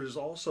there's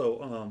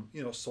also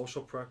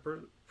social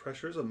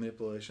pressures of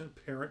manipulation,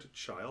 parent to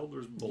child.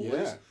 There's bullies.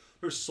 Yeah.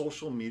 There's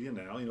social media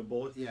now.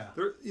 Bullies. Yeah.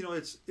 There,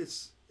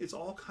 it's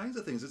all kinds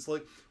of things. It's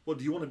like, well,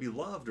 do you want to be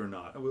loved or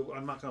not?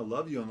 I'm not going to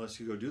love you unless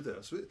you go do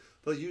this.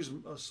 They'll use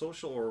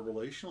social or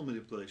relational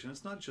manipulation.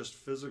 It's not just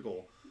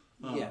physical.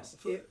 Yes.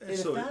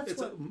 So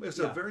it's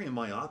a very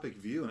myopic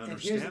view and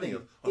understanding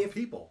of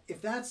people.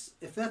 If that's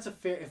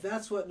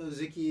what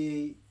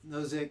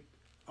Nozick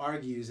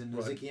argues in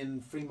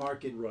Nozickian free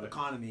market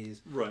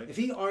economies, if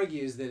he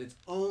argues that it's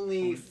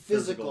only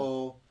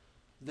physical,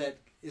 that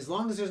as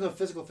long as there's no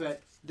physical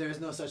threat,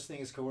 there's no such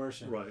thing as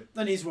coercion,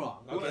 then he's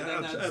wrong. Okay,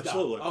 then that's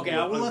absolutely. Dumb. Okay,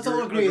 well, let's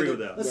all agree with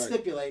that. Let's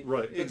stipulate.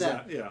 Right,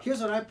 exactly. Yeah.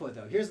 Here's what I put,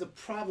 though. Here's the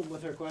problem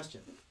with her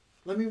question.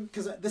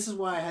 Because this is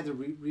why I had to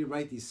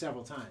rewrite these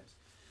several times.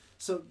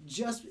 So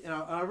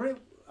I'll read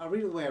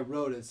it the way I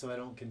wrote it so I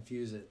don't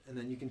confuse it, and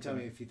then you can tell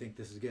me if you think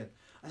this is good.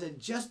 I said,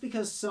 just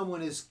because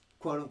someone is,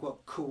 quote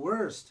unquote,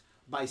 coerced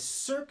by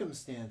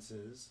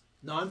circumstances,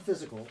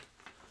 non-physical,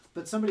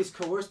 but somebody's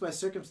coerced by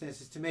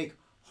circumstances to make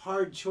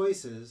hard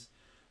choices,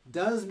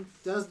 does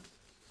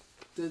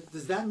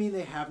that mean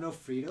they have no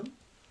freedom?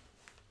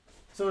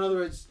 So in other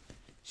words,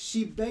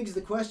 she begs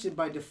the question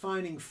by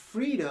defining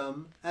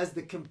freedom as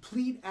the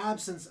complete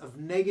absence of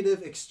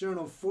negative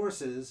external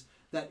forces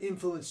that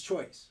influence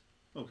choice.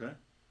 Okay,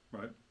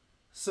 right.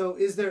 So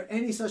is there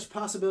any such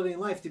possibility in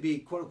life to be,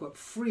 quote unquote,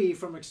 free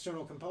from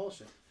external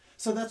compulsion?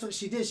 So that's what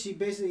she did. She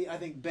basically, I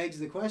think, begs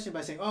the question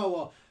by saying, oh,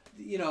 well,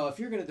 if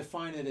you're going to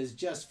define it as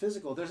just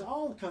physical, there's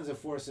all kinds of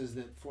forces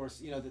that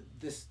that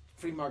this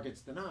free markets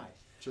deny.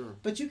 Sure.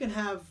 But you can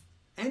have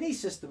any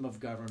system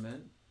of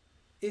government.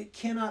 It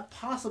cannot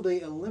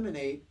possibly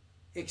eliminate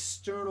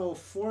external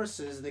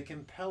forces that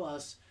compel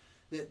us,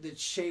 that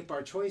shape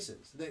our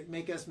choices, that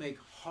make us make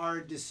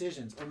hard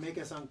decisions or make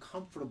us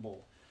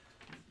uncomfortable.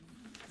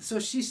 So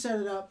she set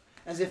it up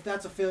as if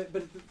that's a failure.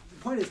 But the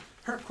point is,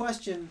 her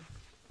question,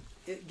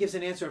 it gives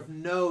an answer of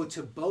no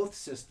to both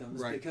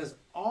systems, because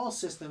all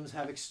systems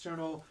have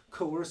external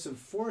coercive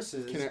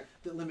forces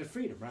that limit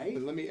freedom, right?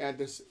 But let me add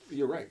this.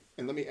 You're right.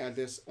 And let me add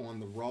this on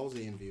the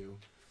Rawlsian view.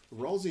 The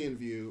Rawlsian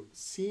view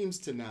seems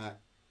to not...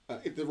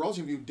 the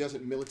Rawlsian view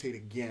doesn't militate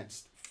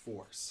against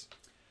force.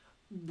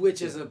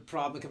 Which is a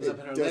problem that comes up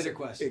in our later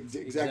question.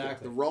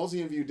 Exactly. The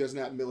Rawlsian view does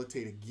not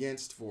militate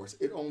against force.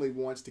 It only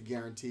wants to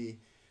guarantee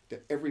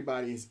that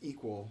everybody is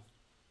equal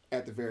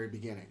at the very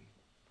beginning.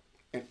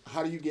 And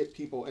how do you get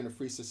people in a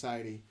free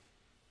society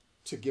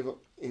to give up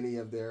any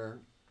of their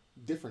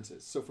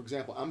differences? So, for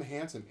example, I'm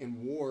handsome,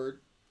 and Ward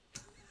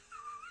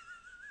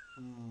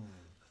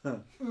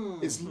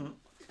is...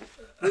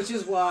 Which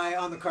is why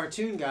on the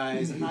cartoon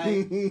guys,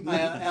 I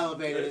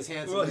elevated his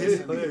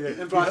handsomeness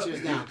and brought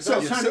yours down. Because I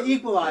was trying to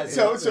equalize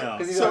it.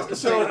 Because he's always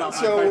complaining about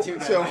my cartoon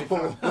guy.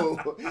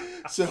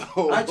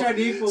 I tried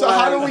to equalize. So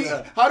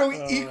how do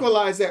we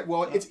equalize that?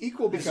 Well, it's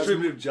equal because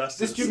distributive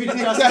justice. In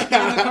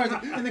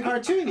the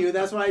cartoon you,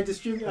 that's why I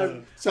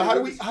distribute. So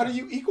how do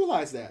you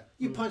equalize that?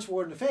 You punch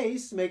Ward in the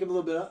face, make him a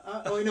little bit.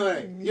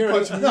 You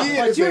punch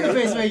you in the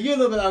face, make you a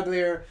little bit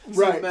uglier.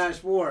 So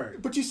match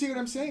Ward. But you see what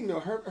I'm saying,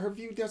 though. Her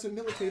view doesn't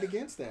militate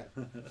against that.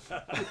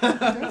 It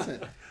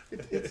doesn't.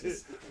 It's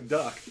just...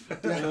 Duck.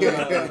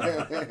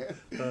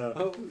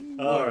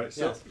 All right.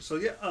 So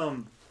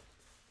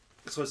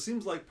So it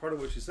seems like part of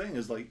what she's saying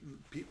is like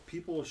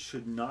people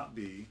should not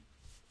be,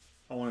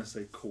 I want to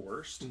say,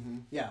 coerced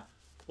Yeah.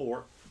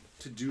 or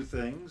to do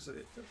things,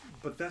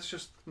 but that's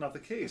just not the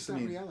case. It's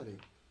not reality.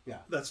 Yeah.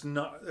 That's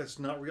not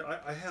real.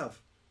 I have.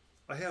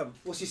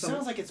 Well, she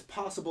sounds like it's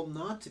possible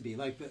not to be.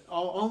 Like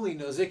only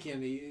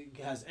Nozickian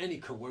has any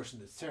coercion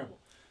that's terrible.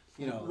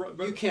 You know,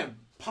 you can't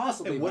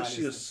possibly. And what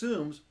she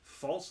assumes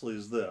falsely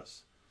is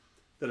this: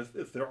 that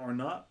if there are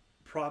not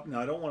now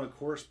I don't want to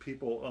coerce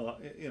people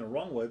in a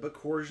wrong way, but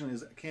coercion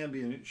can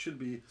be and it should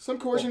be. Some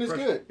coercion is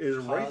good. Is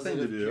the right thing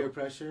to do. Peer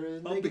pressure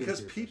and negative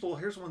because peer people.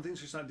 Here's one thing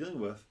she's not dealing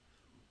with,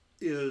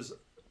 is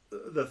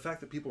the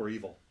fact that people are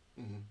evil,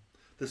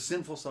 the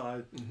sinful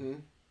side,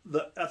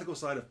 the ethical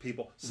side of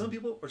people. Some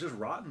people are just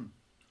rotten,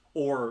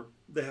 or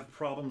they have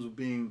problems with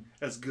being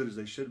as good as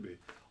they should be.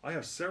 I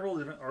have several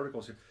different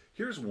articles here.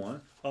 Here's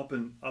one up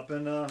in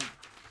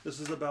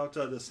this is about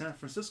the San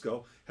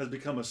Francisco has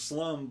become a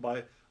slum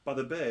by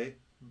the bay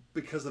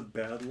because of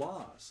bad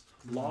laws.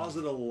 Laws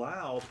that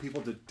allow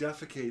people to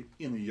defecate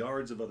in the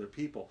yards of other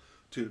people,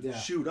 to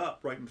shoot up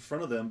right in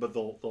front of them, but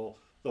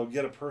they'll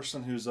get a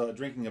person who's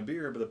drinking a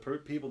beer, but the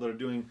people that are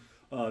doing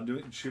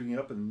shooting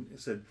up, and it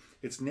said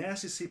it's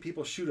nasty to see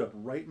people shoot up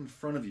right in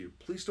front of you.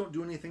 Please don't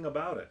do anything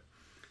about it.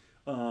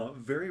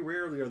 Very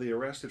rarely are they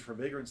arrested for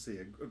vagrancy,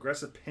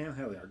 aggressive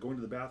panhandling, or going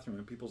to the bathroom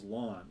in people's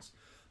lawns.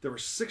 There were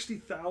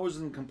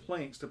 60,000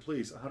 complaints to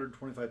police.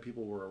 125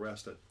 people were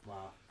arrested.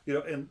 Wow. You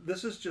know, and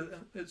this is just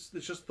it's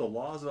just the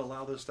laws that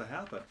allow this to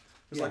happen.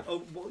 It's like,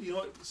 oh well, you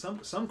know,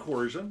 some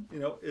coercion, you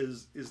know,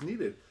 is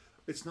needed.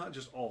 It's not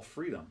just all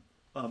freedom.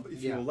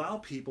 If you allow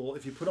people,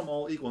 if you put them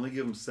all equal, and they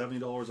give them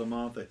 $70 a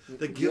month,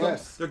 they give them,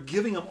 they're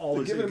giving them all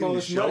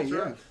this, shelter,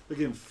 money, they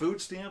give them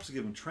food stamps, they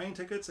give them train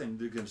tickets, and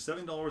they give them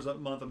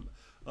 $70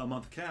 a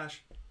month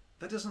cash.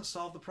 That doesn't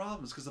solve the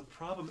problems, because the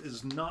problem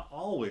is not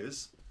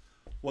always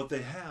what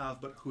they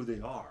have, but who they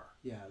are.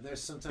 Yeah,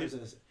 there's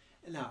sometimes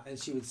and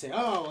she would say,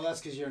 "Oh, well,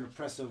 that's because you're an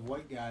oppressive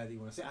white guy that you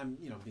want to say." I'm,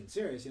 being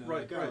serious, you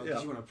want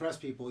to oppress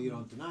people, you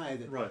don't deny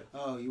that. Right.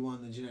 Oh, you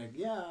want the genetic?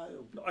 Yeah.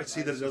 I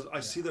see that it does.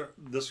 I see that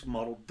this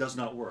model does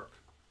not work.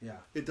 Yeah.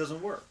 It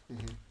doesn't work,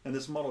 and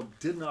this model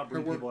did not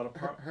bring people out of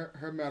power.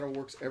 Her model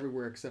works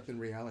everywhere except in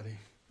reality.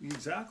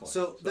 Exactly.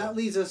 So that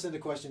leads us into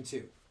question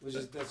 2, which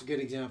is that's a good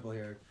example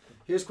here.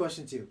 Here's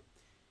question 2.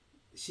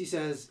 She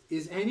says,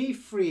 "Is any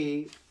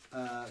free?"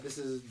 This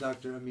is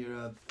Dr.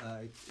 Amira.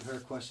 Her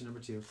question number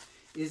 2.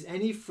 Is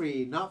any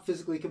free, not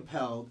physically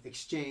compelled,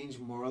 exchange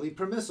morally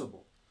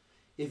permissible?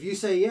 If you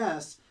say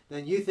yes,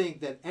 then you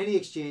think that any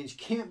exchange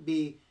can't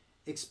be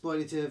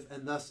exploitative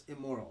and thus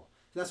immoral.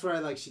 That's where I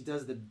like she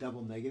does the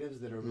double negatives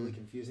that are really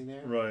confusing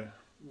there. Right.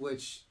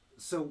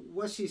 So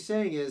what she's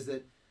saying is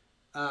that,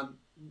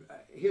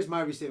 here's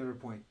my restatement of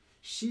her point.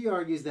 She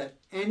argues that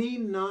any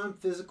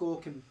non-physical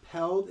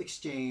compelled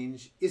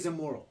exchange is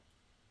immoral.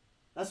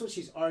 That's what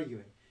she's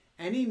arguing.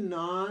 Any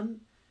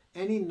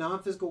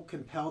non-physical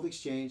compelled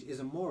exchange is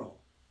immoral,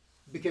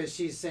 because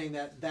she's saying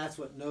that that's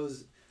what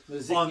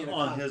Nozickian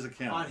on his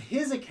account. On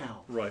his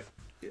account. Right.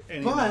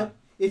 But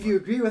if you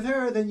agree with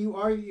her, then you're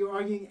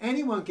arguing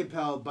anyone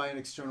compelled by an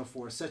external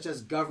force, such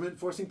as government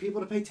forcing people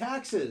to pay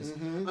taxes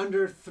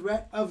under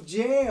threat of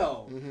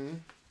jail,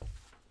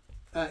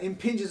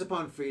 impinges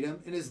upon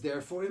freedom and is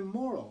therefore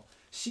immoral.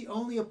 She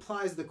only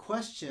applies the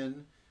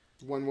question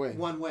one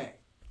way.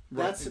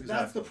 That's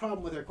the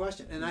problem with her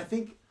question, and I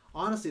think.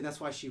 Honestly, that's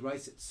why she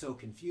writes it so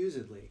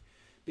confusedly,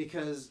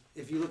 because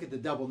if you look at the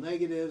double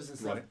negatives and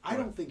stuff, I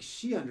don't think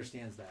she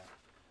understands that.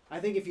 I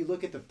think if you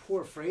look at the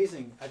poor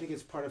phrasing, I think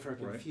it's part of her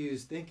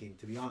confused thinking,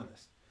 to be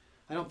honest.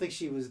 I don't think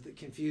she was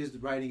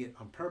confused writing it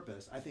on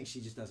purpose. I think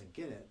she just doesn't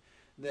get it.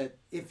 That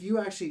if you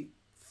actually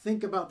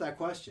think about that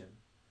question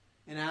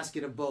and ask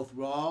it of both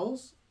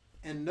Rawls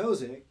and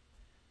Nozick,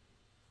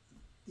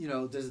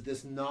 does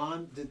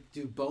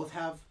do both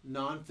have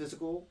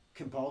non-physical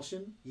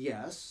compulsion?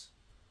 Yes.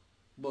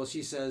 Well,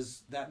 she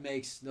says that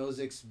makes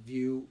Nozick's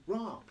view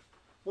wrong.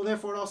 Well,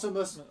 therefore, it also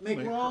must make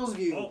Rawls'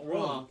 view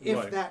wrong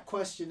if that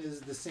question is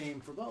the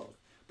same for both.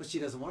 But she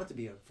doesn't want it to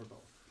be for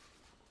both.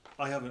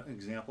 I have an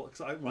example.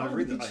 When I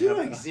read that, I have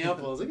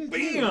examples. Look at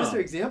you, Mr.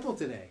 Example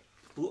today.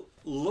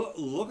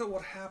 Look at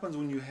what happens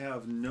when you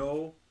have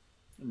no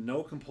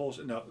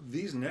compulsion. Now,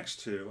 these next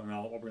two, and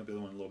I'll bring up the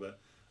other one in a little bit,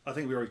 I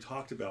think we already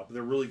talked about, but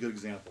they're really good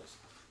examples.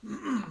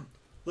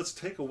 Let's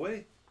take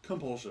away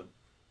compulsion,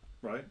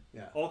 right?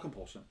 Yeah. All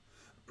compulsion.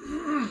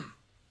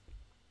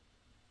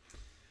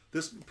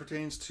 This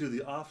pertains to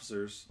the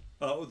officers,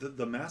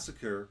 the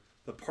massacre,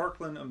 the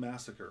Parkland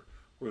massacre,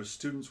 where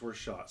students were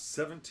shot.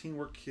 17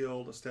 were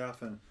killed,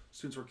 staff and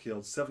students were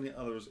killed, 70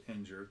 others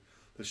injured.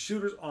 The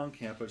shooters on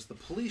campus, the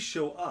police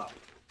show up.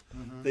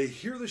 They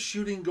hear the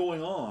shooting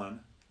going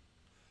on,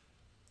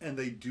 and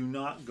they do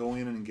not go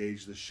in and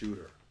engage the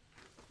shooter.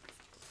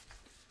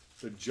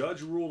 The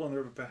judge ruled on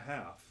their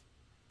behalf.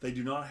 They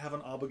do not have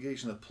an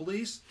obligation. The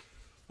police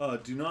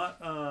do not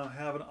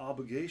have an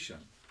obligation,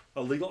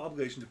 a legal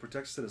obligation to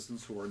protect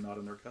citizens who are not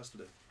in their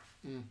custody.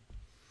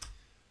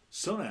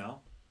 So now,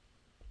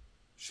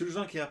 shooters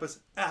on campus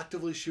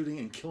actively shooting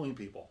and killing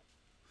people.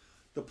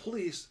 The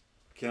police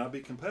cannot be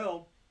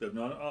compelled. They have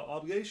no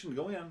obligation to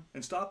go in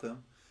and stop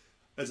them.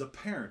 As a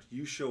parent,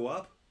 you show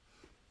up.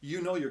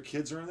 You know your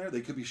kids are in there.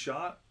 They could be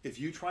shot. If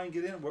you try and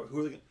get in, what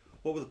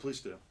will the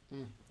police do?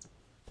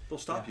 They'll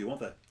stop you, won't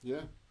they?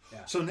 Yeah.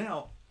 So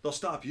now they'll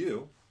stop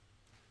you.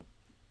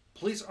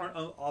 Police aren't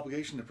an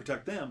obligation to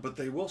protect them, but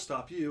they will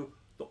stop you.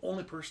 The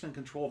only person in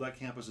control of that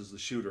campus is the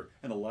shooter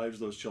and the lives of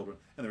those children,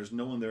 and there's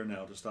no one there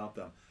now to stop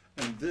them.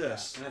 And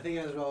this... And I think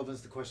it has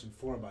relevance to question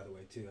 4, by the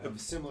way, too. I have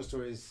similar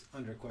stories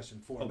under question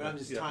 4, but Okay. I'm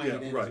just tying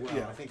it in right, as well.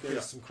 yeah, I think there's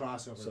yeah. some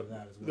crossover So with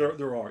that as well.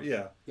 there are,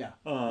 yeah. Yeah.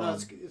 No,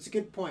 it's a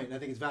good point, and I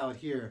think it's valid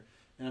here,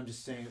 and I'm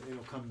just saying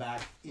it'll come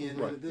back in.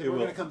 Right, it We're will.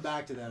 going to come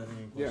back to that, I think,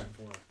 in question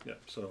 4. Yeah.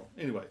 So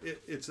anyway,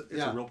 it's a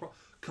real problem.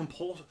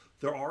 Compulsion.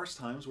 There are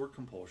times where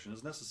compulsion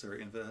is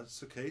necessary, and if that's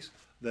the case,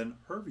 then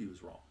her view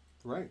is wrong.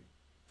 Right.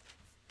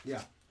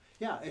 Yeah.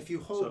 Yeah, if you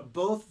hold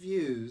both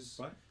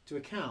views to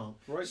account,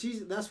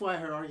 that's why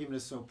her argument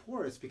is so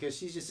poor. It's because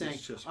she's just saying,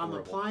 I'm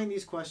applying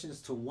these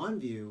questions to one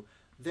view,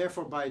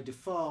 therefore by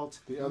default,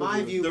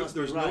 my view must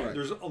be right.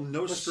 There's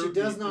no scrutiny.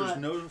 There's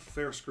no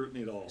fair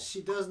scrutiny at all.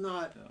 She does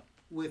not,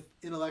 with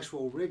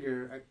intellectual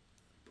rigor,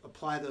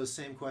 apply those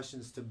same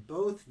questions to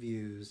both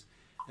views,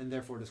 and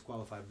therefore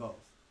disqualify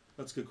both.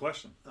 That's a good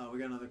question. Oh, we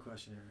got another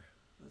question here.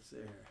 Let's see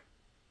here.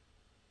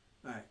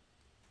 All right.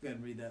 Go ahead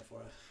and read that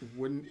for us.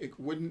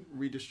 Wouldn't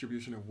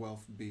redistribution of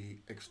wealth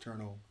be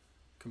external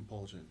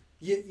compulsion?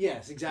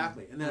 Yes,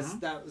 exactly, and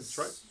that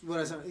was what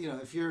I said.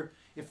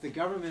 If the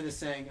government is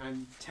saying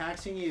I'm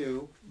taxing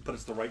you, but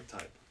it's the right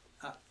type.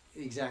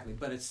 Exactly,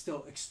 but it's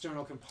still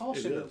external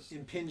compulsion that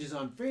impinges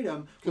on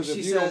freedom, which if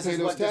she you don't says pay is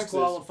those what taxes,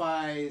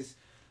 disqualifies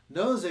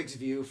Nozick's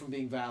view from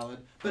being valid,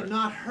 but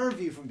not her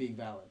view from being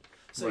valid.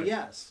 So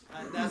yes,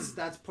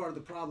 that's part of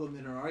the problem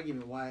in her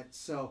argument. Why it's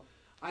so,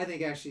 I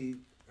think actually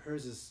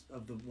hers is,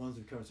 of the ones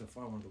we've covered so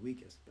far, one of the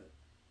weakest. But,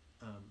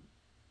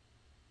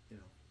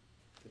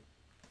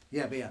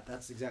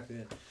 that's exactly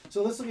it.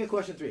 So let's look at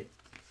question 3.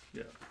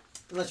 Yeah.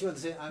 Unless you want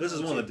to say this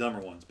is one of the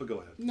dumber ones, but go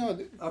ahead. No.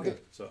 Okay.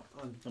 So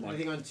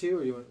anything on 2,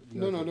 or you want?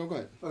 No. Go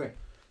ahead. Okay.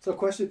 So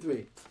question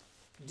 3: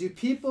 Do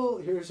people?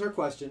 Here's her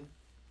question.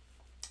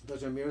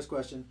 That's Amira's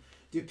question.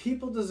 Do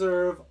people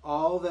deserve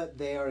all that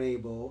they are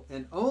able,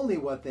 and only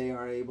what they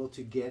are able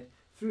to get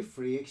through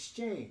free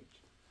exchange?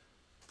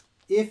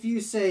 If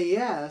you say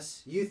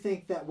yes, you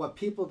think that what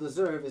people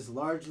deserve is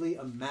largely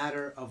a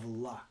matter of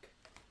luck.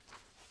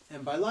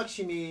 And by luck,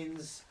 she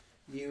means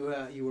you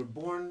were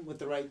born with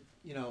the right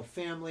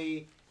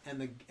family, and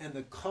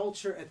the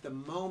culture at the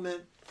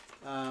moment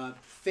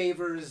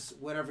favors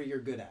whatever you're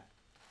good at.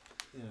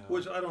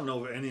 Which I don't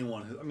know of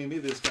anyone. Maybe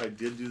this guy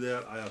did do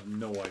that. I have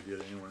no idea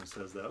that anyone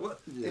says that.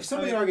 If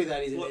somebody argued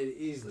that,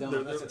 he's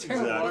dumb. That's a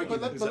terrible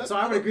argument. So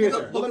I would agree with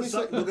her.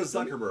 Look at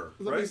Zuckerberg,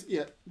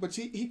 right? But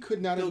he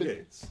could not Bill have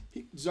Gates.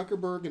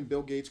 Zuckerberg and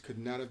Bill Gates could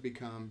not have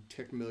become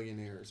tech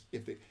millionaires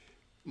if they.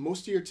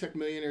 Most of your tech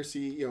millionaire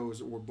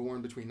CEOs were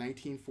born between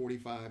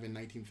 1945 and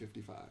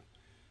 1955.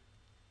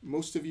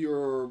 Most of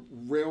your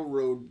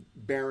railroad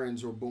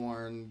barons were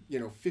born,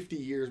 50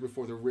 years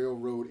before the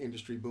railroad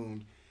industry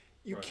boomed.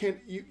 You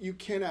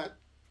cannot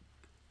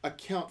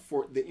account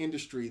for the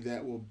industry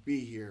that will be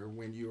here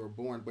when you are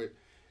born. But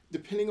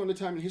depending on the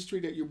time in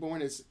history that you're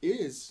born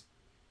is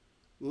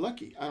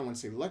lucky. I don't want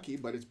to say lucky,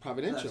 but it's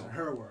providential. That's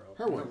her world.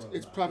 Her world.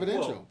 It's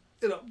providential.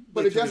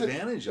 But it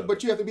doesn't.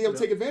 But you have to be able to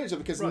take advantage of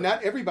it, because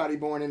not everybody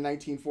born in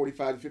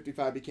 1945 to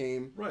 55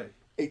 became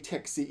a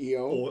tech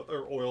CEO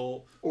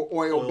or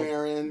oil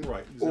baron,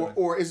 right? Exactly.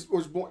 Or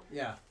was born.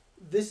 Yeah,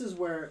 this is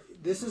where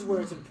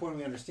it's important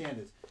we understand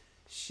it.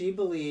 She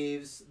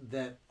believes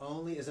that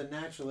only as a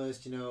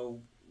naturalist,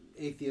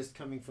 atheist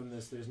coming from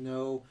this, there's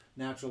no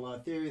natural law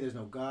theory, there's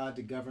no God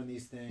to govern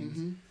these things.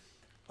 Mm-hmm.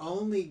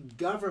 Only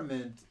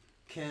government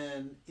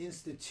can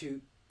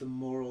institute the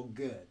moral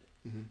good.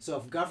 Mm-hmm. So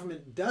if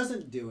government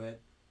doesn't do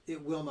it,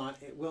 it will not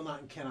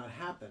and cannot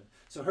happen.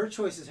 So her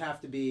choices have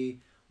to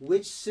be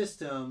which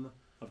system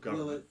of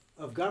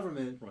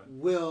government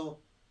will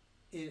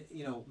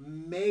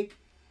make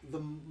the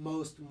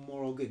most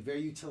moral good.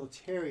 Very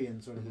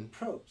utilitarian sort of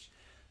approach.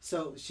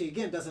 So she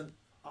again doesn't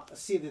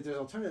see that there's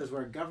alternatives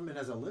where government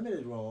has a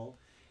limited role,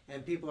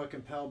 and people are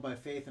compelled by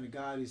faith in a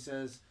God who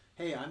says,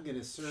 "Hey, I'm going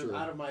to serve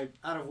out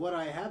of what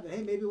I have.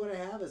 Hey, maybe what I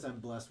have is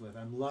I'm blessed with.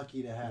 I'm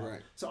lucky to have.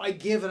 Right. So I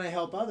give and I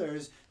help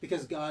others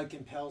because God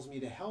compels me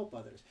to help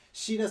others."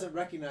 She doesn't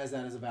recognize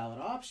that as a valid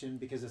option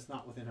because it's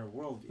not within her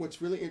worldview.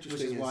 What's really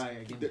interesting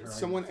is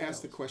someone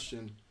asked the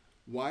question,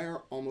 why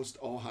are almost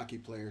all hockey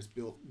players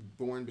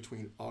born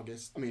between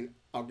August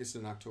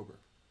and October?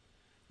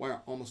 Why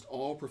are almost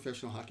all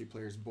professional hockey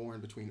players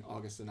born between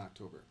August and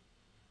October?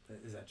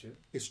 Is that true?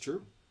 It's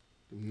true.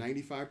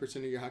 95%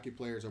 of your hockey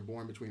players are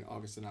born between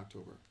August and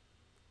October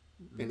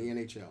in the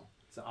NHL.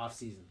 It's the off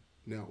season.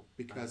 No,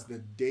 because the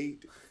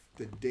date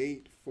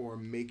for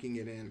making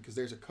it in, because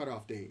there's a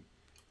cutoff date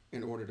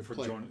in order to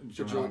play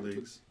join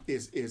leagues,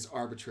 is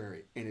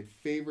arbitrary, and it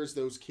favors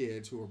those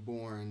kids who are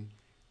born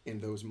in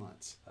those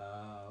months.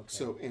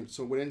 Okay.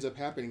 So what ends up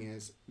happening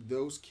is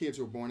those kids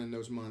who are born in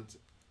those months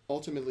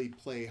ultimately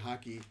play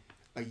hockey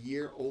a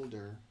year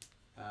older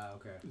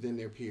Okay. than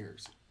their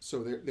peers.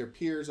 So their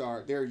peers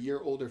they're a year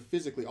older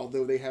physically,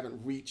 although they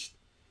haven't reached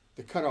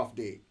the cutoff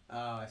date Oh,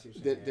 I see what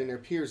you're saying. than their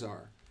peers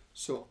are.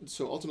 So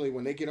ultimately,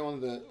 when they get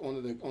on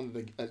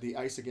the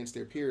ice against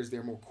their peers,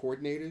 they're more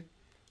coordinated,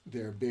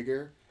 they're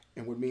bigger,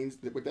 and what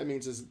that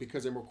means is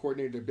because they're more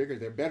coordinated, they're bigger,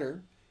 they're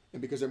better,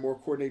 and because they're more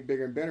coordinated,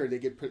 bigger, and better, they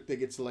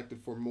get selected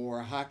for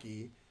more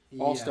hockey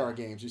all-star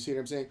games. You see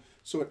what I'm saying?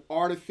 So it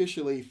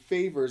artificially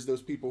favors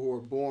those people who are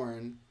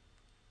born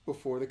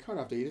before the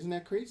cutoff date. Isn't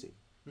that crazy?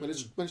 But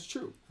it's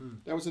true.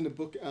 That was in the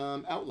book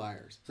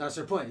Outliers. So that's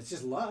their point. It's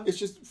just luck. It's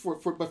just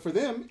but for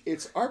them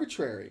it's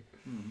arbitrary.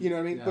 You know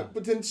what I mean? Yeah.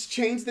 But then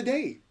change the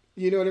date.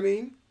 You know what I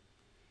mean?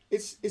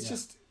 It's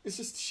just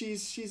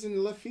she's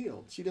in left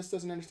field. She just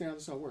doesn't understand how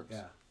this all works.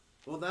 Yeah.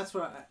 Well, that's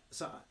what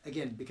so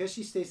again, because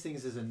she states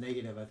things as a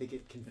negative, I think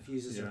it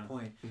confuses her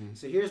point.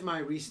 So here's my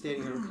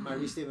restatement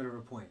of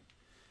her point.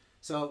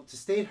 So to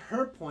state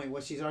her point,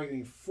 what she's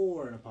arguing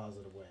for in a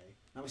positive way.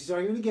 Not what she's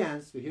arguing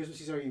against, but here's what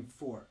she's arguing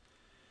for.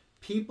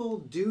 People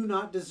do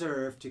not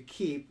deserve to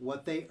keep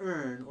what they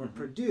earn or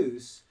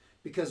produce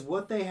because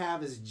what they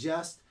have is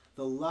just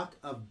the luck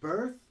of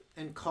birth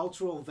and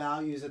cultural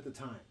values at the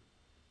time.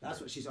 That's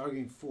what she's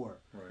arguing for.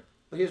 Right.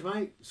 But here's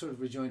my sort of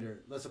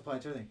rejoinder. Let's apply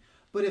it to everything.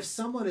 But if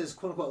someone is,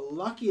 quote unquote,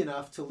 lucky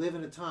enough to live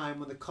in a time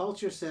when the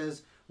culture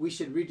says we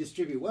should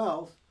redistribute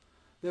wealth,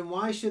 then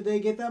why should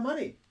they get that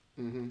money?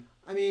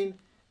 I mean,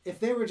 if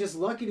they were just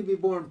lucky to be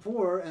born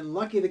poor and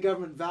lucky the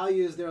government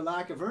values their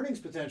lack of earnings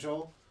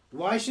potential,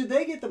 why should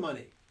they get the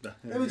money?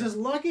 They were just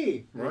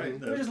lucky. Right.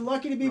 They were just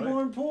lucky to be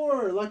born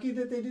poor, lucky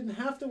that they didn't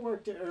have to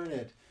work to earn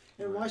it.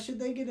 And why should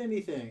they get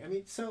anything? I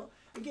mean, so,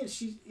 again,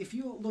 if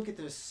you look at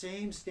the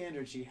same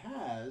standard she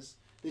has,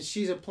 that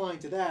she's applying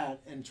to that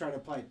and try to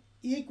apply it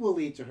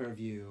equally to her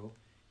view,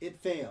 it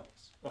fails.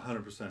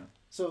 100%.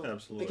 So,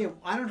 absolutely. Again,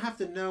 I don't have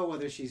to know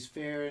whether she's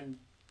fair in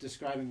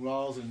describing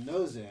Rawls and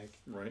Nozick.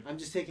 Right. I'm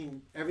just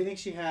taking everything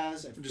she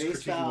has at just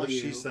face value. What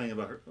she's saying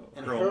about her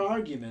and her own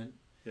argument.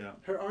 Yeah.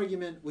 Her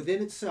argument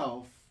within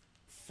itself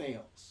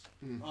fails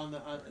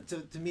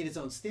to meet its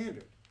own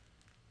standard.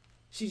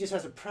 She just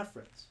has a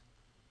preference.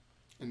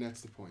 And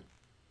that's the point.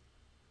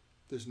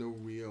 There's no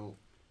real.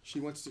 She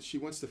wants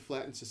to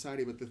flatten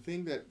society, but the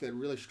thing that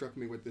really struck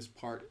me with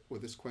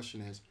this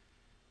question is,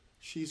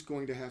 she's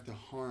going to have to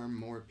harm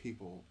more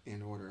people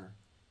in order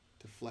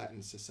to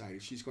flatten society.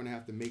 She's going to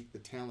have to make the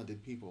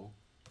talented people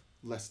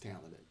less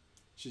talented.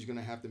 She's going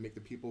to have to make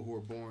the people who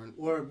are born...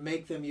 Or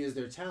make them use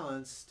their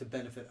talents to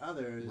benefit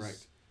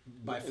others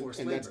by forced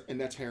labor. And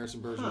that's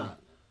Harrison Burr's run.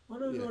 I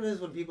don't know what it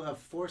is when people have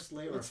forced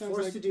labor,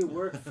 forced to do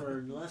work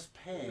for less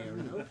pay or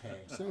no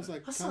pay. Sounds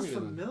like that sounds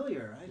communism.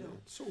 familiar. I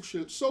don't.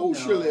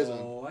 Socialism.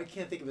 No, I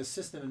can't think of a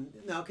system.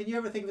 Now, can you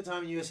ever think of a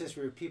time in U.S.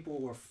 history where people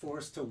were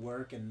forced to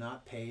work and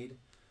not paid?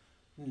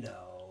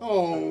 No.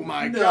 Oh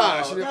my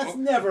gosh! That's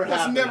never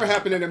happened. That's never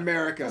happened in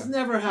America. That's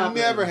never happened.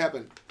 Never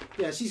happened.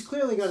 Yeah, she's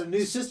clearly got a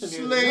new system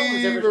here.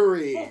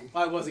 Slavery.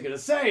 I wasn't going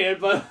to say it,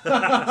 but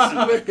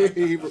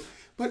slavery.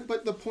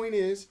 But the point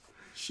is,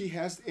 she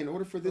has, in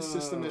order for this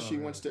system that she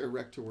wants to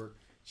erect to work,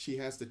 she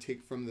has to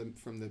take from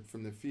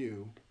the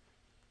few,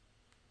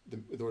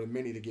 or the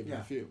many to give to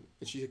the few,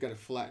 and she's got to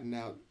flatten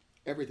out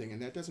everything,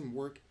 and that doesn't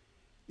work.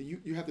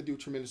 You have to do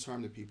tremendous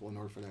harm to people in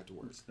order for that to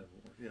work.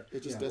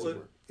 It just doesn't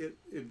work.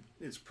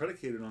 It's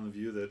predicated on the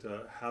view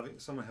that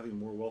someone having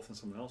more wealth than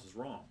someone else is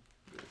wrong,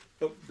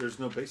 but there's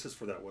no basis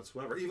for that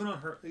whatsoever. Even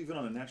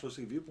on a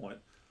naturalistic viewpoint,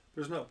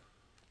 there's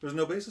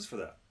no basis for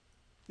that.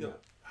 You know,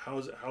 how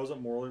is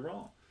it morally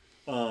wrong?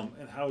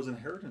 And how is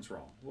inheritance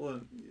wrong?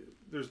 Well,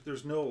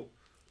 there's no.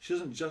 She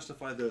doesn't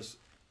justify this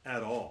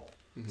at all.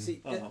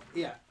 See,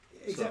 exactly.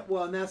 So,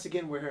 well, and that's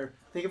again where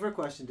think of her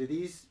question: do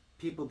these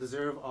people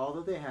deserve all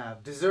they have,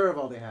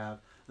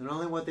 and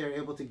only what they're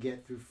able to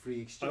get through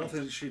free exchange? I don't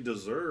think she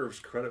deserves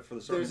credit for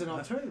the service. There's an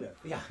alternative.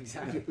 Yeah,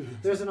 exactly.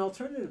 There's an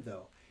alternative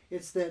though.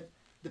 It's that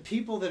the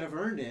people that have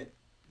earned it,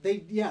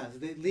 they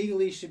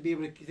legally should be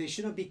able to. They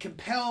shouldn't be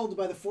compelled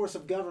by the force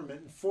of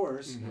government and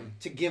force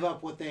to give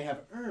up what they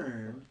have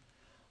earned.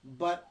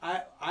 But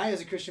I,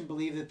 as a Christian,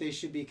 believe that they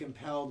should be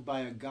compelled by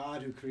a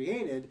God who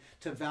created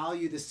to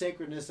value the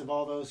sacredness of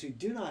all those who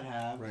do not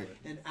have,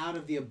 and out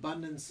of the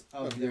abundance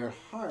of their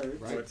heart,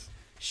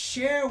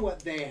 share what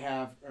they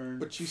have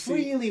earned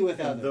freely with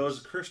others.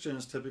 Those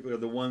Christians typically are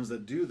the ones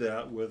that do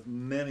that with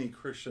many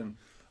Christian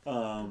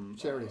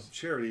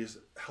charities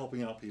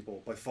helping out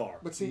people by far.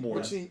 What you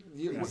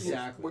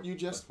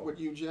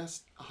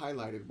just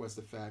highlighted was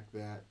the fact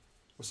that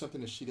was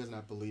something that she does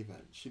not believe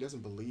in. She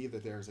doesn't believe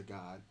that there is a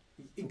God.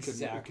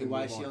 Exactly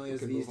why she only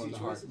has these two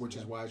choices. Which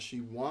is why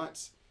she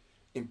wants,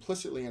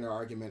 implicitly in her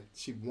argument,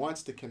 she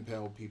wants to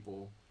compel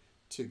people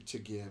to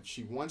give.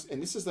 She wants, and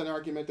this is an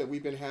argument that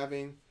we've been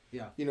having.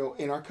 In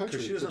our country.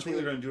 Because she doesn't think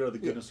they're going to do it out of the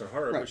goodness of her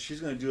heart, but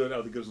she's going to do it out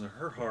of the goodness of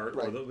her heart,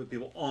 or the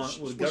people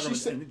with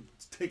government, and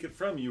take it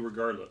from you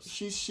regardless.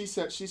 She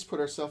said she's put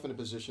herself in a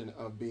position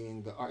of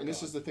being the, and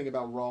this is the thing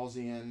about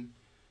Rawlsian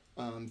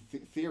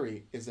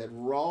theory, is that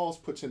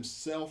Rawls puts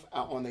himself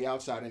out on the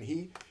outside, and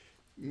he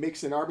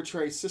makes an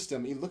arbitrary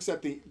system. He looks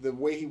at the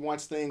way he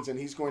wants things, and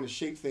he's going to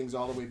shape things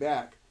all the way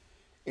back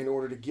in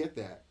order to get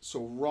that.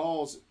 So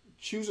Rawls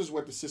chooses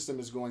what the system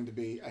is going to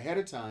be ahead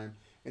of time,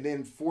 and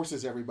then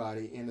forces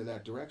everybody into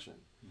that direction.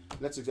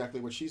 Mm-hmm. That's exactly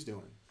what she's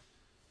doing.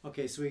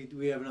 Okay, so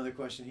we have another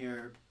question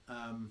here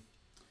from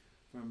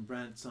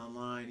Brent's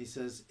online. He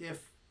says,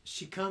 if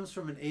she comes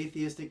from an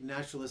atheistic,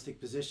 naturalistic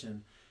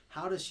position,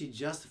 how does she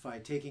justify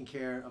taking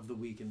care of the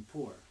weak and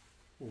poor?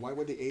 Well, why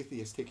would the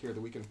atheist take care of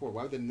the weak and poor?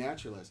 Why would the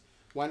naturalist?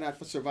 Why not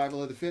for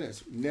survival of the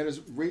fittest?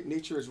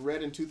 Nature is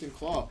red in tooth and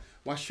claw.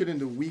 Why shouldn't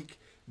the weak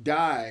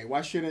die?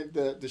 Why shouldn't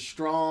the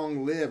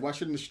strong live? Why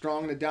shouldn't the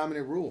strong and the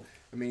dominant rule?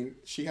 I mean,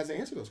 she hasn't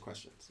answered those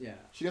questions. Yeah.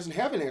 She doesn't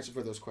have an answer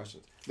for those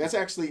questions. That's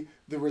actually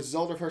the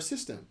result of her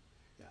system,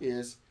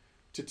 is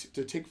to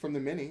take from the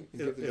many.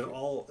 And give it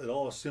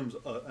all assumes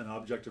an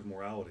objective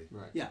morality.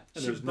 Right. Yeah.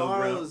 And there's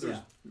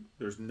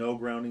no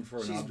grounding for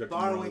an She's objective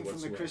morality borrowing from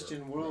whatsoever. the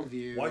Christian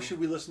worldview. Why should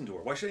we listen to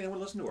her? Why should anyone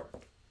listen to her?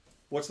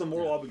 What's the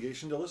moral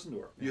obligation to listen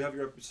to her? You have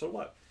your, so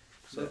what?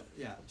 So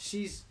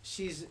she's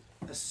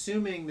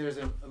assuming there's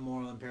a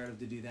moral imperative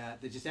to do that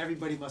just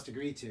everybody must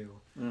agree to,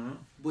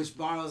 which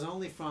borrows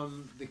only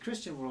from the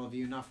Christian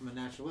worldview, not from a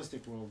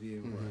naturalistic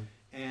worldview.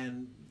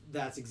 And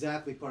that's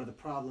exactly part of the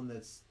problem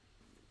that's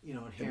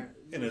inherent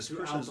and as throughout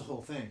Christians, the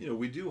whole thing.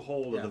 We do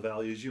hold to the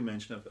values you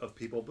mentioned of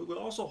people, but we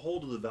also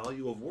hold to the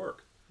value of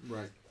work.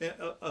 Right.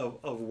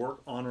 Of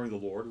work honoring the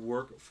Lord,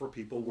 work for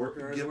people, worth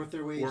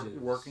their wages,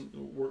 work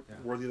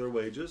worthy of their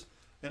wages,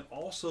 and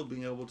also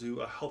being able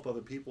to help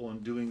other people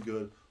and doing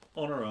good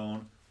on our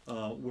own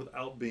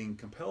without being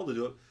compelled to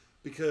do it.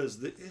 Because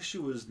the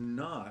issue is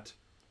not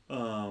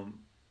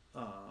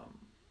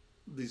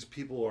these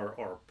people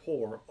are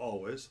poor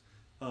always.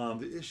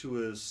 The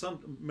issue is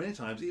many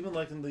times, even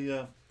like in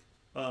the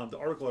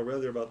article I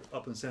read there about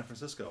up in San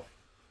Francisco.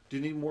 Do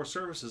you need more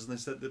services? And they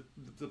said that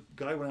the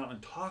guy went out and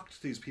talked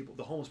to these people,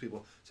 the homeless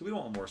people. Said, we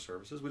don't want more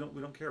services. We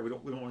don't care. We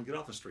don't want to get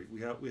off the street.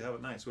 We have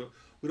it nice. We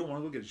don't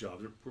want to go get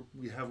jobs.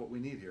 We have what we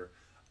need here.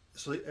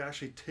 So it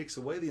actually takes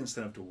away the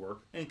incentive to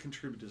work and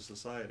contribute to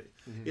society.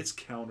 It's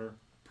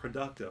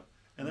counterproductive,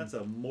 and that's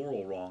a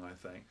moral wrong, I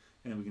think.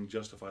 And we can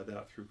justify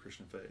that through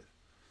Christian faith.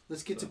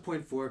 Let's get to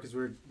point 4 because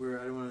we're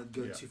I don't want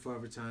to go too far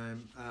over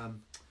time.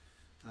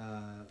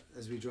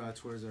 As we draw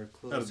towards our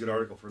close. That was a good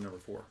article for number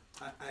 4.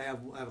 I have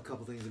a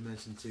couple things to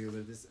mention too,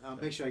 but I'll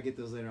make sure I get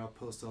those later. I'll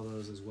post all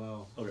those as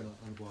well on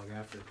the blog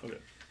after.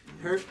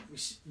 Okay.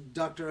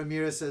 Dr.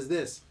 Amira says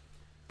this.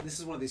 This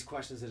is one of these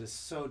questions that is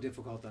so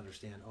difficult to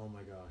understand. Oh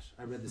my gosh.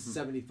 I read this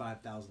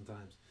 75,000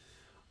 times.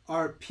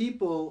 Are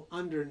people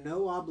under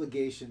no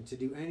obligation to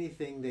do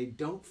anything they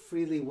don't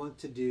freely want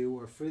to do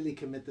or freely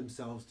commit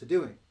themselves to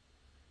doing?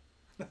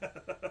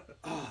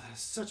 Oh,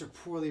 that's such a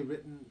poorly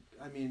written.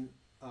 I mean,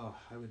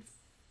 I would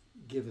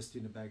give a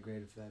student a bad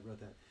grade if I wrote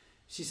that.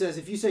 She says,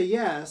 if you say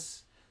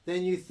yes,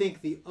 then you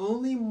think the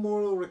only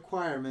moral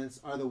requirements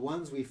are the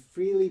ones we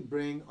freely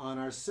bring on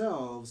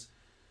ourselves,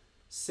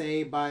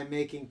 say by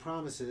making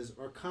promises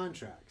or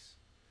contracts.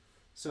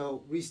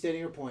 So,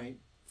 restating her point,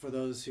 for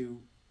those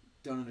who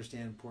don't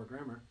understand poor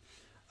grammar,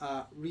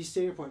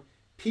 restating her point,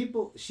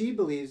 she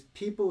believes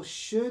people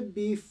should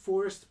be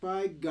forced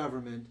by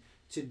government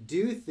to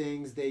do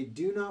things they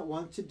do not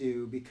want to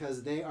do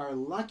because they are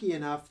lucky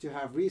enough to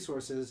have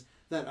resources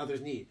that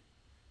others need.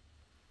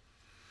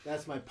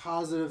 That's my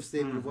positive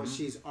statement of what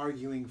she's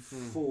arguing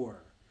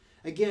for.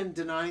 Again,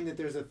 denying that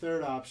there's a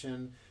third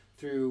option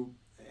through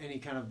any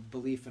kind of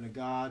belief in a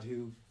God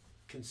who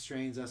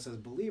constrains us as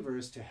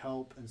believers to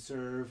help and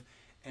serve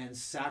and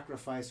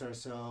sacrifice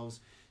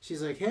ourselves.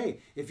 She's like, hey,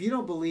 if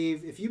you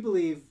believe,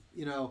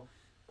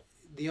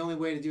 the only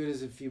way to do it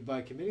is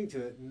by committing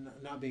to it and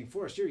not being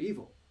forced, you're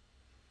evil.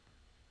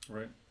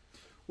 Right.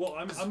 Well,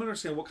 I'm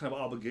understanding what kind of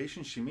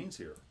obligation she means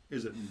here.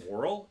 Is it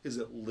moral? Is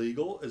it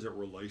legal? Is it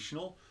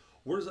relational?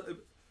 Where's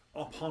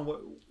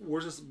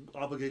this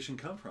obligation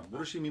come from? What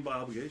does she mean by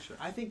obligation?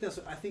 I think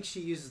she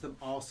uses them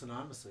all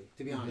synonymously,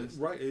 to be honest.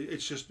 Right.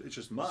 It's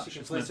just mush.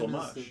 It's mental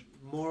mush.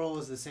 Moral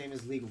is the same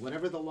as legal.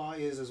 Whatever the law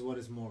is what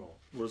is moral.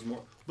 What is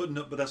moral?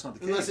 But that's not the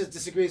case. Unless it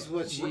disagrees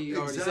with what she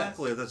already says.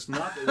 Exactly. That's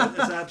not.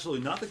 That's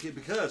absolutely not the case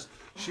because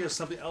she has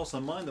something else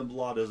in mind. The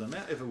law doesn't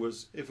matter.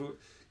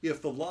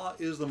 If the law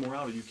is the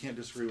morality, you can't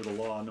disagree with the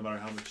law, no matter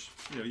how much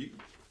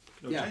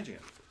changing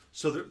it.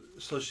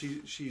 So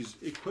she's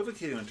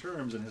equivocating on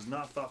terms and has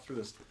not thought through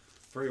this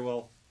very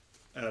well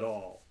at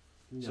all.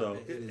 No, so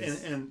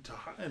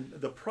and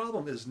the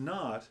problem is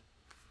not.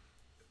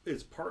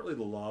 It's partly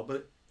the law,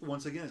 but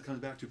once again, it comes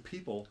back to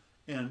people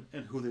and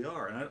who they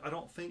are, and I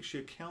don't think she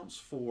accounts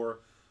for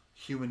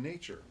human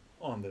nature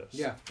on this.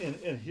 Yeah.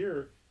 And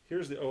here's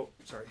the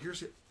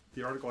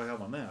article I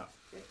have on that.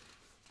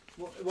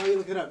 Well, while you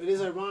look it up, it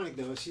is ironic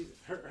though.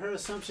 Her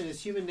assumption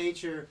is human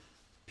nature.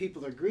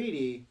 People are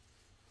greedy,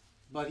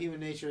 but human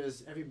nature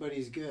is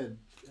everybody's good,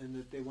 and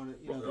that they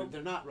want to.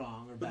 They're not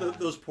wrong or bad. But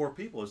those poor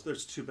people,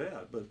 it's too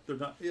bad. But they're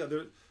not. Yeah,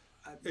 they're.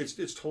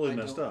 It's totally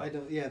messed up. I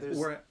don't. Yeah, there's.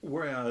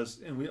 Whereas,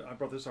 I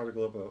brought this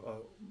article up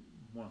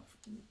one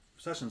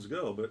sessions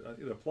ago, but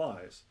it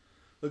applies.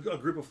 A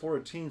group of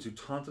Florida teens who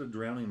taunted a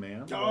drowning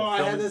man. Oh,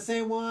 I had the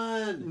same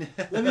one.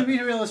 Let me read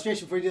her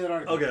illustration before you do that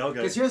article. Okay.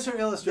 Because here's her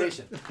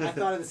illustration. I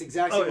thought of this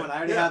exact same one. I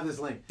already have this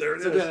link. There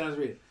it so is. Good, I was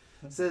reading.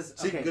 It says,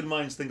 See, good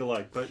minds think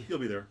alike, but you'll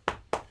be there.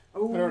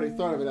 Ooh. I already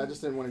thought of it. I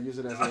just didn't want to use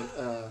it as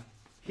a.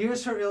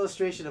 Here's her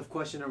illustration of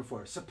question number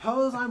 4.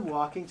 Suppose I'm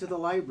walking to the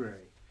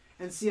library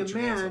and see a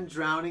man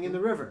drowning in the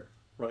river.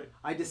 Right.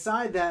 I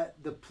decide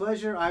that the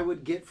pleasure I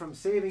would get from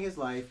saving his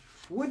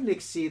life wouldn't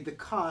exceed the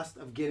cost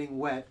of getting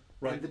wet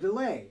and the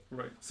delay.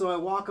 Right. So I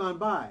walk on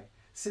by.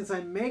 Since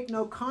I make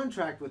no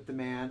contract with the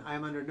man, I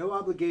am under no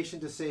obligation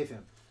to save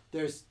him.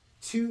 There's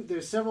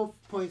several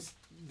points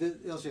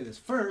that illustrate this.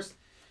 First,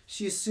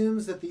 she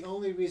assumes that the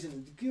only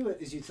reason to do it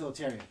is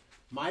utilitarian.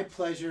 My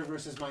pleasure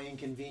versus my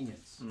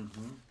inconvenience.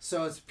 Mm-hmm.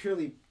 So it's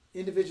purely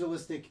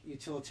individualistic,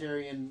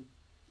 utilitarian,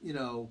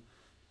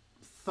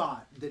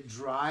 thought that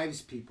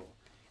drives people.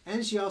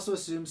 And she also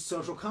assumes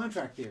social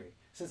contract theory.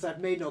 Since I've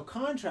made no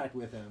contract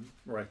with him,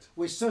 Right.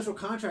 which social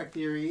contract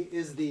theory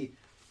is the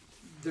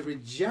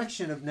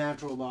rejection of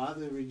natural law,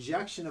 the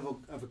rejection of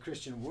a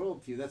Christian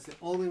worldview. That's the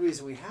only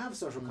reason we have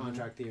social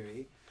contract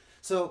theory.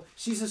 So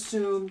she's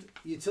assumed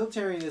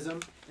utilitarianism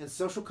and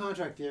social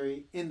contract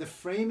theory in the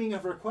framing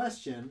of her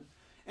question,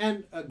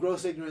 and a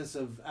gross ignorance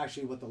of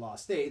actually what the law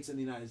states in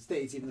the United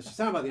States, even though she's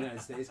talking about the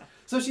United States.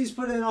 So she's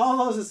put in all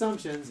those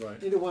assumptions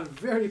into one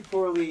very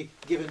poorly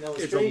given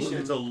illustration.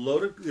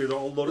 They're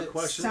all loaded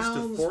questions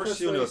to force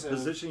you into a persuasive.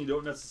 position you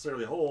don't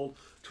necessarily hold,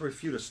 to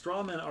refute a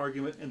straw man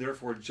argument and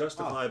therefore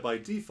justify by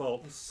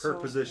default her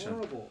position.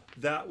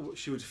 Horrible.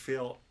 She would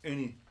fail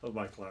any of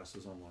my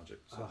classes on logic.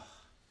 So.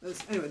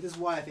 Anyway, this is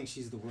why I think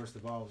she's the worst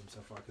of all of them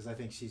so far, because I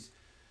think she's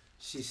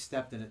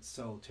stepped in it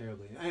so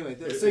terribly. Anyway,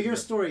 so your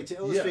story to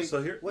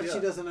illustrate what she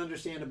doesn't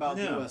understand about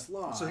the U.S.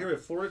 law. So here we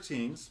have Florida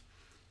teens.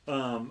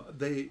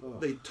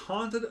 They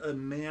taunted a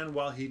man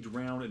while he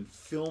drowned and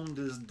filmed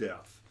his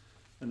death,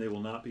 and they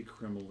will not be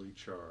criminally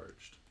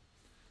charged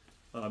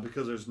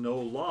because there's no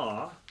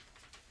law.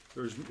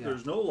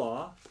 There's no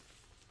law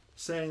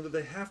saying that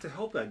they have to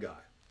help that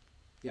guy.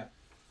 Yeah.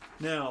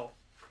 Now,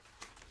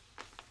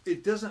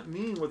 it doesn't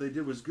mean what they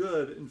did was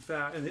good. In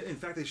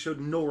fact, they showed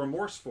no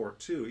remorse for it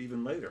too.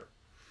 Even later,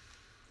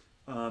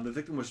 the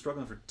victim was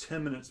struggling for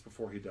 10 minutes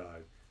before he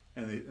died,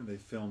 and they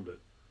filmed it.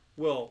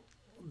 Well,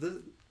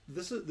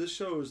 this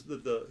shows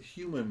that the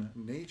human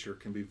nature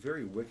can be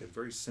very wicked,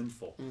 very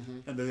sinful,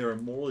 and that they are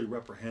morally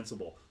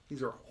reprehensible.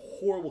 These are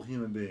horrible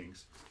human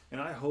beings,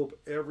 and I hope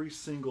every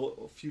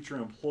single future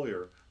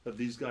employer that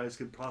these guys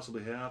could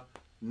possibly have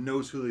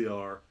knows who they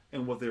are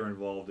and what they're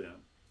involved in.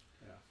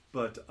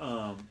 But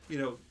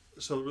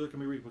so there can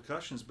be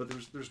repercussions, but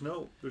there's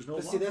no But law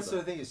see, that's for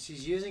the thing is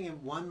she's using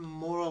one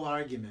moral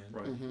argument,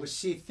 which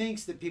she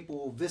thinks that people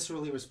will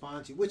viscerally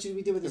respond to, which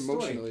we did with the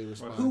emotionally story.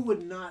 respond. Who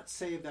would not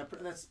save that?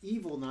 That's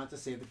evil not to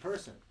save the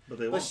person.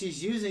 But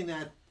she's using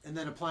that and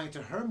then applying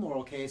to her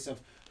moral case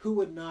of who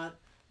would not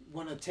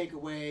want to take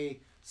away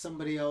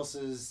somebody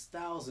else's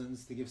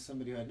thousands to give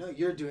somebody who had no.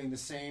 You're doing the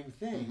same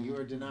thing. You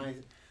are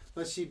denying.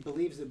 But she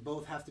believes that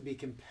both have to be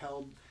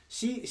compelled.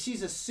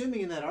 She's assuming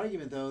in that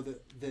argument, though,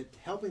 that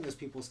helping those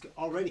people is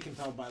already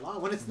compelled by law,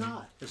 when it's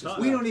not. It's not.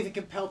 We don't even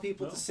compel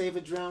people to save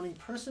a drowning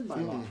person by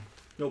law.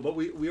 No, but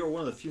we are one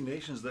of the few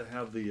nations that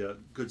have the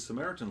Good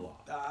Samaritan law.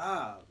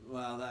 Ah,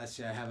 well,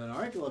 actually, I have an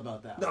article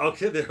about that.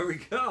 Okay, there we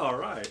go. All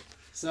right.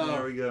 So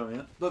there we go,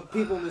 man. But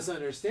people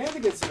misunderstand the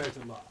Good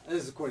Samaritan law.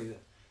 This is according to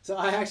this. So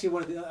I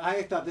actually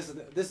I thought this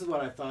is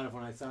what I thought of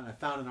when I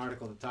found an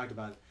article that talked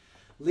about it.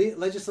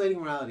 Legislating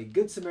morality,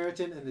 Good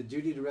Samaritan, and the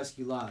duty to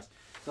rescue laws.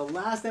 The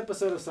last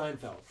episode of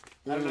Seinfeld.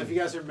 I don't know if you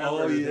guys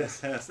remember this.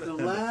 The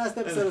last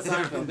episode of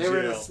Seinfeld. They were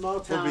in a small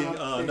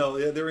town.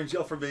 They were in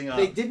jail for being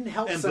they didn't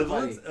help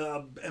somebody.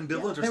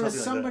 Ambivalent or there was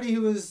something somebody like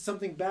who was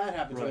something bad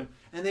happened to him,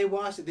 and they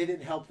watched it. They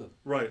didn't help them.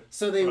 Right.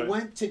 So they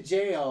went to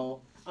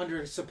jail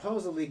under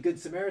supposedly Good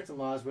Samaritan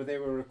laws where they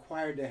were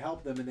required to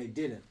help them and they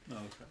didn't. Oh,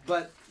 okay.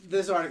 But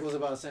this article is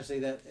about essentially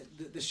that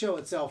the show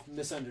itself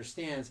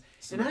misunderstands.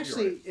 And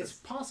actually, it's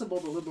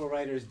possible the liberal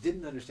writers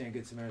didn't understand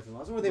Good Samaritan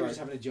laws, or they were just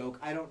having a joke.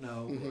 I don't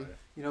know. But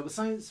I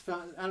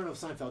don't know if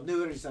Seinfeld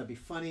knew it or just thought it'd be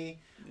funny.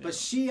 Yeah. But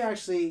she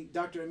actually,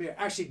 Dr. Amir,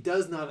 actually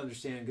does not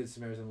understand Good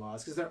Samaritan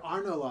laws because there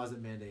are no laws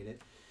that mandate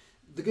it.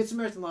 The Good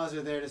Samaritan laws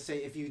are there to say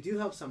if you do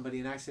help somebody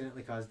and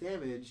accidentally cause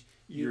damage,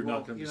 you're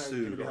not going to be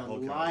sued or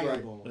held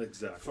liable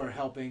for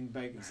helping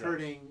by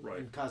hurting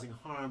and causing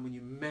harm when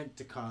you meant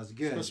to cause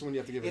good. Especially when you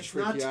have to give it's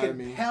not to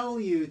compel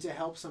you to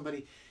help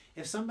somebody.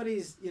 If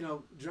somebody's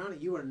drowning,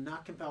 you are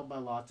not compelled by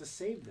law to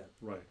save them.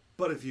 Right.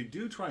 But if you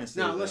do try and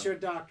save them, unless you're a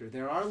doctor,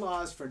 there are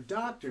laws for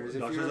doctors.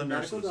 If you're a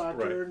medical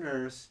doctor or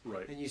nurse,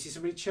 and you see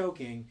somebody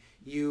choking,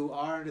 you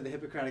are under the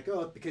Hippocratic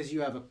Oath because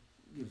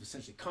you've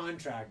essentially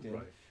contracted.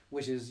 Right.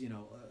 Which is,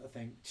 a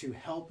thing to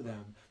help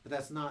them, but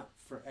that's not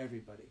for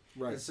everybody.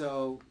 Right. And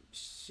so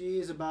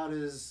she's about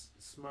as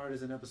smart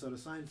as an episode of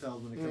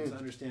Seinfeld when it comes to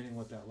understanding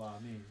what that law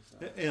means.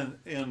 So.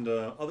 And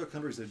other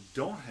countries that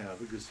don't have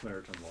the Good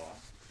Samaritan law,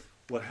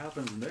 what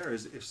happens in there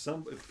is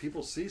if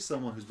people see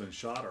someone who's been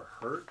shot or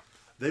hurt,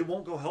 they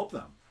won't go help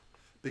them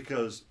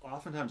because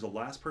oftentimes the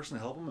last person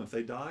to help them, if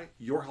they die,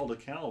 you're held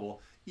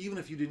accountable, even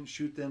if you didn't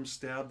shoot them,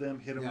 stab them,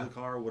 hit them with a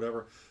car, or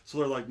whatever. So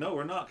they're like, no,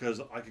 we're not,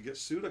 because I could get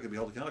sued, I could be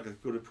held accountable, I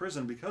could go to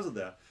prison because of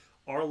that.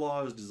 Our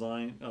law is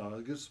designed,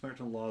 the Good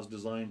Samaritan law is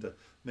designed to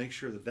make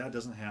sure that that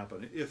doesn't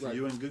happen. If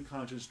you, in good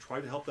conscience,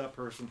 try to help that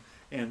person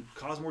and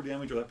cause more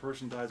damage, or that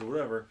person dies, or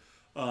whatever,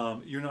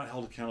 you're not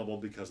held accountable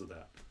because of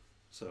that.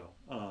 So,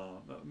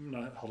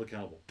 not held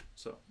accountable.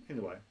 So,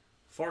 anyway,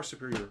 far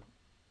superior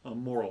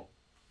moral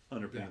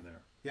underpinning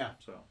there. Yeah.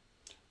 So,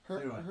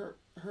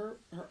 her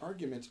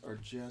arguments are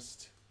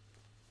just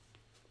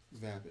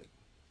vapid.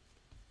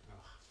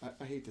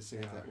 I hate to say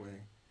it that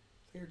way.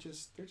 They're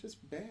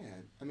just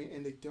bad. I mean,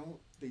 and they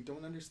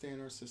don't understand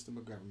our system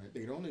of government.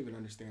 They don't even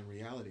understand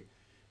reality,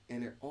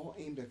 and they're all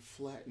aimed at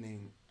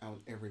flattening out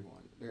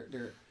everyone.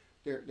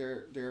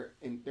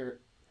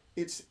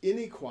 It's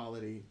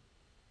inequality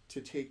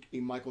to take a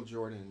Michael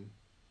Jordan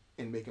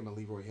and make him a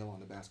Leroy Hill on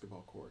the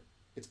basketball court.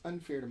 It's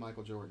unfair to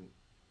Michael Jordan.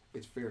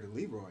 It's fair to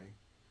Leroy.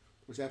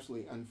 It's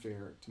absolutely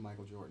unfair to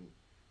Michael Jordan.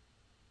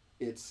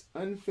 It's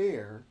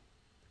unfair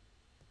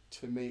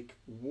to make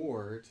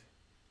Ward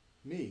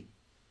me.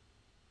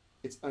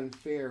 It's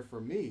unfair for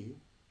me,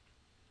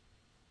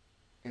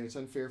 and it's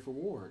unfair for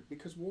Ward,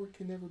 because Ward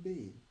can never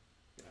be.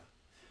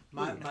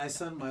 My oldest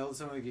son,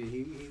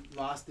 he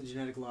lost the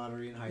genetic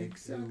lottery in height.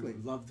 Exactly.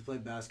 He loved to play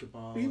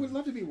basketball. He would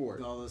love to be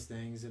Ward. All those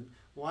things. And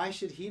why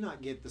should he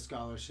not get the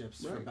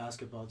scholarships for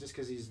basketball just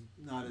because he's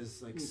not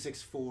as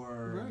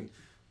 6'4", right?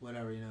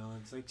 Whatever,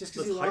 It's like just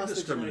because he height lost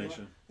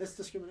discrimination. That's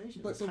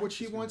discrimination. But what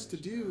she wants to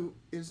do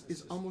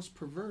is almost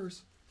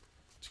perverse,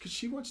 because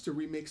she wants to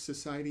remake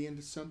society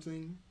into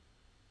something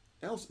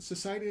else.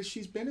 Society that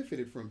she's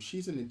benefited from.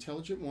 She's an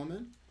intelligent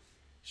woman.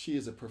 She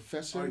is a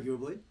professor.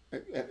 Arguably.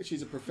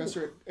 She's a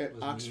professor at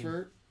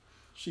Oxford.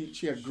 She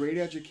had great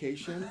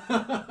education.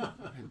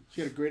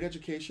 She had a great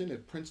education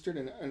at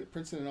Princeton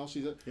and all.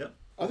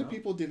 Other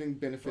people didn't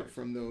benefit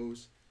from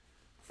those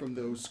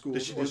schools.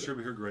 Did she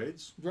distribute her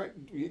grades? Right,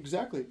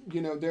 exactly.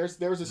 There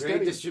was a study.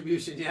 Grade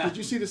distribution, yeah. Did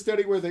you see the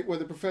study where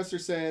the professor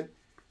said,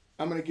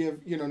 "I'm going to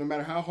give no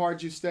matter how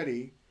hard you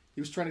study," he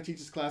was trying to teach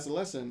his class a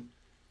lesson.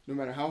 No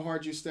matter how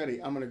hard you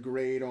study, I'm going to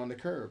grade on the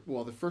curve.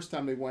 Well, the first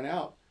time they went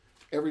out,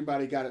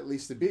 everybody got at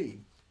least a B.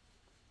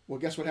 Well,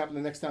 guess what happened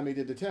the next time they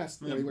did the test?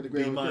 Yeah, they went to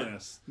grade B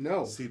minus.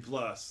 No. C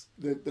plus.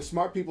 The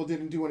smart people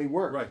didn't do any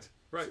work. Right.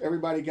 So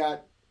everybody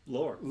got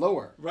lower.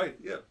 Right.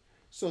 Yeah.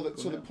 So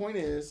the point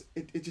is,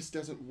 it just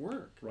doesn't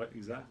work. Right.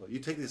 Exactly. You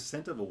take the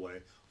incentive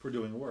away for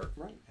doing work.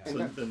 Right. So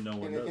then no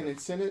one does. And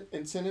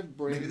incentive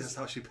brings. Maybe that's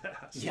how she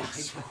passed. Yeah.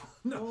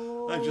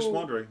 No, I'm just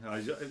wondering.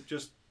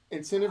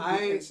 Incentive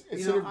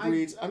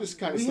breeds. I'm just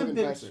kind of sitting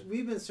back.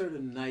 We've been sort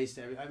of nice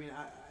to everyone. I mean,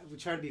 we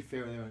try to be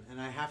fair with everyone,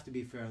 and I have to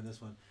be fair on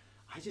this one.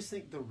 I just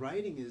think the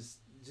writing is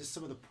just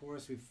some of the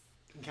poorest we've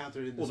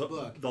encountered in this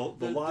book. The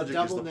logic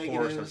double is the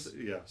negatives, poorest.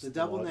 Yes. The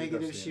double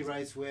negatives she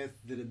writes with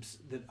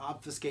that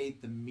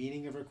obfuscate the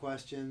meaning of her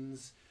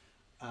questions.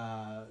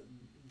 The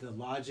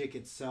logic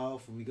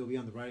itself, when we go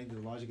beyond the writing to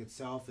the logic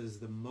itself, is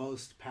the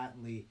most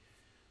patently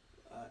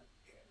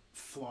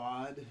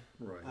flawed.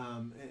 Right.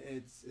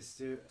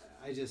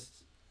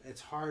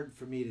 It's hard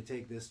for me to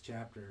take this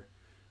chapter.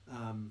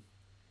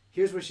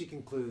 Here's where she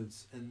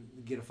concludes, and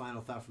get a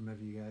final thought from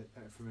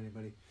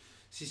anybody.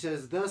 She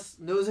says, "Thus,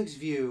 Nozick's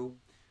view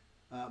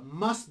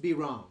must be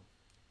wrong,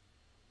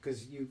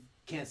 because you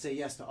can't say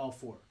yes to all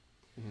four.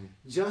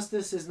 Mm-hmm.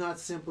 Justice is not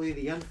simply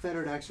the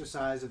unfettered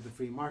exercise of the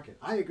free market."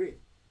 I agree.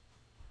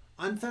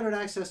 Unfettered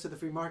access to the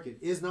free market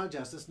is not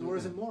justice, nor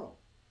is it moral.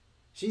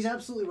 She's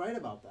absolutely right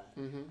about that.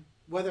 Mm-hmm.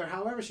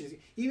 However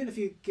even if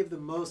you give the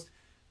most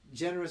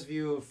generous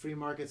view of free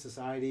market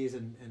societies,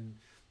 and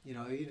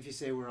even if you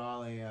say we're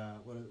all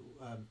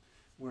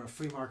we're a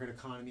free market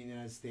economy in the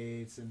United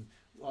States and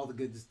all the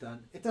good is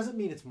done, it doesn't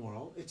mean it's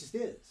moral. It just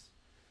is.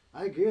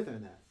 I agree with her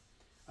in that.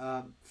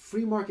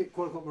 Free market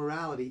quote unquote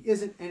morality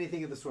isn't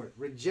anything of the sort.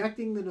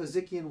 Rejecting the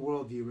Nozickian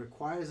worldview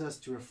requires us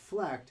to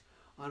reflect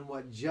on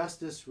what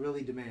justice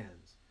really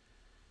demands.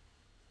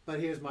 But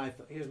here's my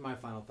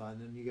final thought,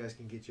 and then you guys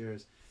can get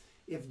yours.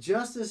 If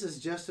justice is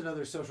just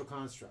another social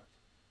construct,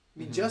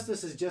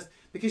 justice is just,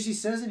 because she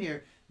says in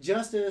here,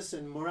 justice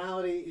and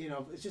morality,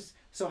 it's just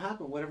so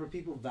happen whatever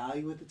people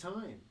value at the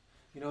time.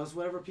 It's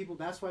whatever people.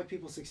 That's why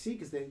people succeed,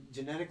 because they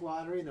genetic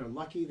lottery, and they're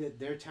lucky that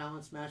their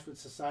talents match what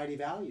society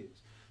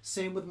values.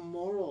 Same with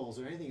morals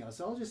or anything else.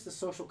 It's all just a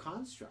social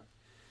construct.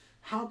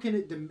 How can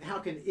it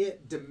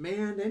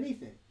demand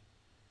anything?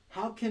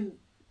 How can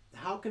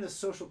a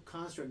social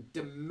construct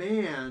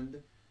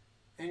demand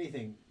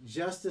anything?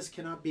 Justice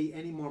cannot be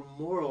any more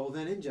moral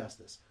than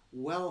injustice.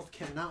 Wealth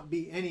cannot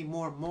be any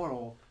more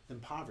moral than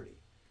poverty.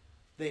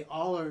 They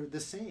all are the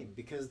same,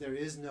 because there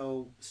is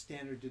no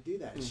standard to do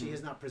that. Mm-hmm. She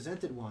has not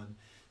presented one.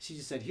 She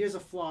just said, here's a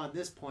flaw in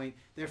this point,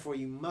 therefore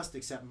you must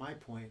accept my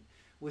point,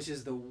 which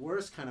is the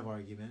worst kind of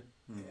argument.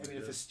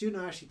 If a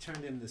student actually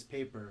turned in this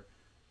paper,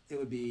 it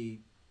would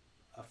be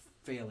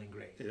failing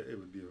grade. It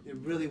would be. It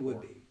really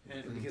would be,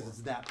 and because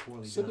it's that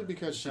poorly Simply done.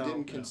 because she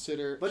didn't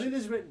consider. But it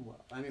is written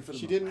well. I mean, for the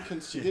she most didn't.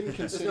 part. She didn't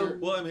consider.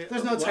 Well, I mean,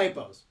 There's no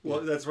typos.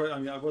 Well, that's right. I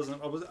mean, I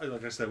wasn't.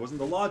 Like I said, it wasn't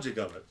the logic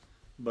of it,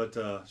 but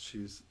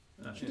she's.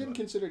 She didn't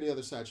consider the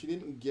other side. She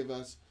didn't give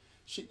us.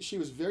 She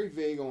was very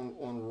vague on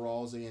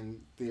Rawlsian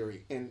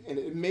theory, and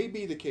it may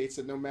be the case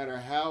that no matter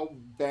how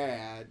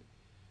bad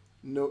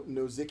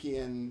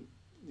Nozickian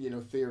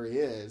theory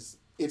is,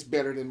 it's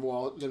better than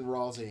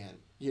Rawlsian.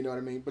 You know what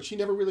I mean? But she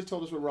never really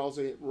told us what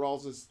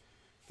Rawls's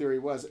theory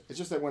was. It's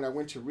just that when I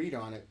went to read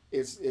on it,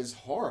 it's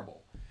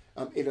horrible.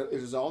 It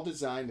is all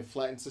designed to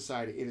flatten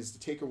society. It is to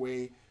take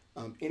away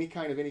any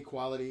kind of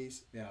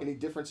inequalities, any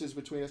differences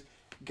between us.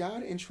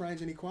 God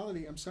enshrines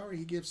inequality. I'm sorry,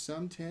 He gives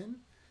some 10,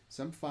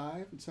 some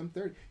 5, and some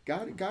 30.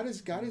 God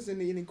is in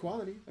the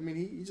inequality. I mean,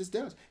 He just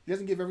does. He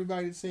doesn't give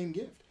everybody the same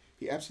gift.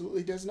 He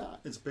absolutely does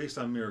not. It's based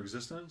on mere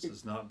existence.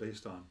 It's not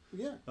based on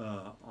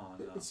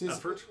It's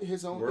effort,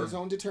 his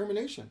own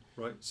determination.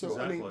 Right. So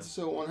exactly. I mean,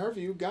 so on her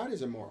view, God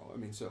is immoral. I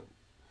mean,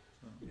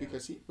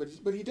 because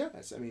but he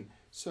does. I mean,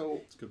 so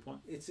that's a good point.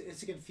 It's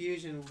a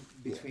confusion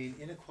between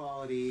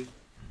inequality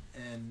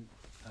and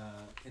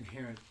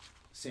inherent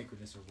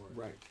sacredness or worth.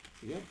 Right.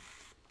 Yeah.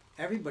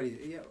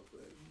 Everybody,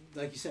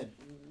 like you said,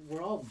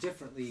 we're all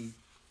differently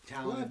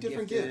talented,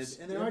 different gifted, gifts.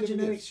 and there We are have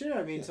different genetics. gifts. Sure,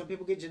 I mean, some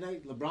people get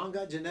genetic. LeBron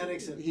got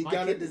genetics, and He my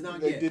got kid it. does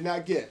not They get. did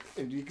not get,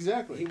 and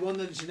exactly. He won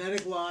the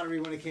genetic lottery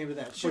when it came to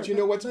that. Sure, But you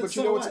know what's- But but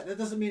you so know what's- what? That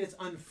doesn't mean it's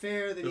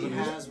unfair that he Doesn't mean-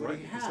 has what he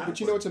right, has. exactly. But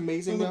you know what's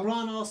amazing So though?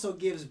 LeBron also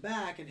gives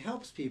back and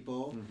helps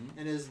people,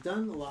 and has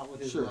done a lot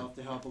with his Sure. wealth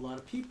to help a lot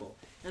of people.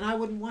 And I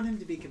wouldn't want him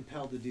to be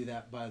compelled to do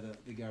that by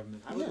the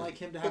government. I would Yeah. like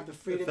him to have the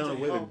freedom found to a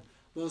way to- help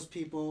those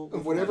people with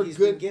And whatever what he's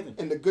been good given.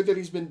 and the good that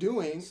he's been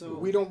doing, So-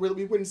 we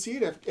wouldn't see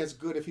it as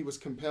good if he was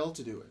compelled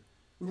to do it.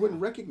 We wouldn't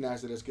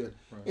recognize it as good.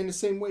 Right. In the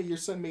same way, your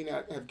son may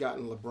not have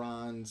gotten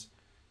LeBron's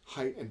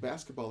height and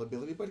basketball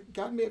ability, but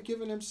God may have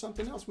given him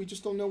something else. We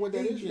just don't know what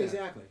that is yet.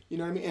 Exactly. You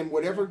know what I mean? And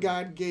whatever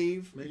God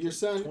gave Maybe your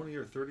son, 20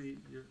 or 30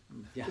 years.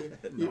 Yeah.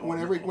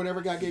 whenever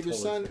God gave your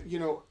Totally.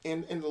 son,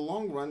 and in the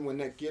long run, when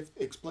that gift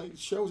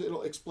shows,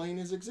 it'll explain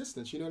his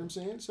existence. You know what I'm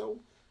saying? So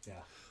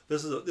Yeah.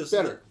 This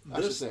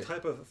say.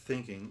 type of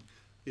thinking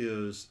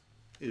is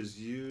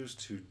used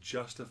to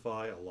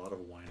justify a lot of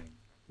whining.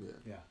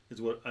 Yeah.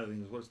 Is what I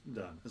think is what's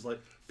done. It's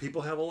like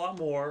people have a lot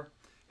more.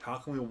 How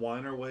can we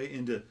whine our way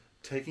into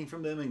taking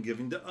from them and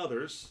giving to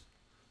others?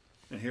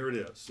 And here it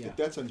is. Yeah.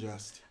 that's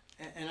unjust.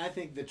 And I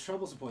think the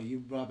troublesome point you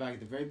brought back at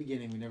the very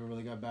beginning, we never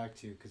really got back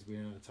to because we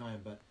ran out of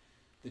time, but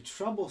the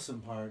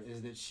troublesome part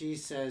is that she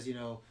says,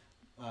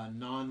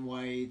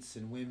 non-whites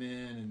and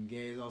women and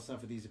gays, all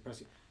stuff for these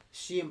oppressive.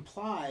 She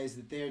implies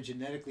that they are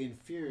genetically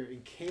inferior,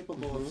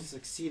 incapable of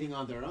succeeding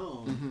on their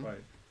own.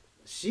 Right.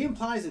 She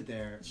implies it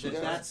there She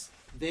that does.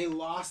 they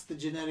lost the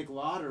genetic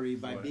lottery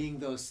by Right. being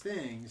those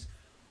things.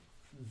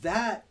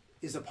 That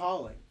is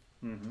appalling.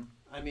 Mm-hmm.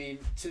 I mean,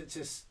 to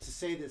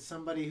say that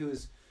somebody who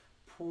is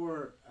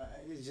poor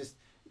is just,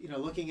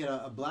 looking at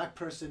a black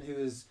person who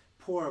is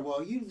poor,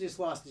 well, you just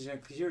lost the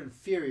genetic because you're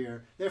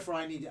inferior, therefore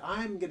I'm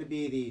going to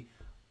be the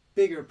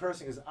bigger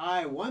person because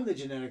I won the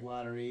genetic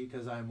lottery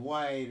because I'm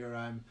white or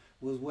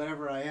was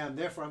whatever I am,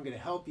 therefore I'm going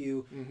to help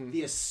you.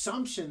 The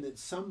assumption that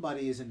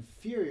somebody is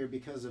inferior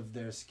because of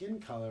their skin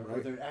color or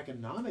Right. their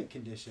economic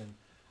condition,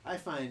 I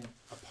find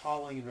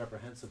appalling and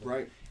reprehensible.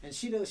 Right. And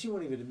she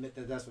won't even admit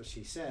that that's what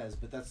she says,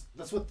 but that's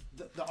what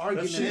the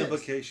argument That's the is.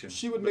 implication.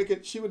 She would make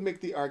it. She would make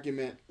the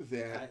argument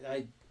that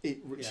she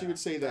yeah, would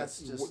say that that's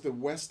just- the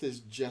West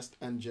is just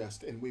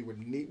unjust, and we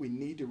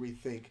need to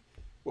rethink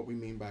what we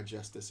mean by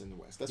justice in the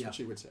West. That's Yeah. what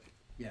she would say.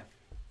 Yeah.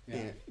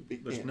 And,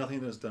 There's and- nothing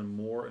that's done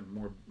more and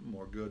more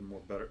good and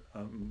more better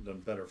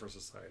done better for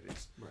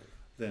societies right.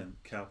 than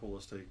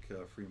capitalistic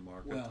free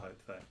market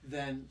type thing.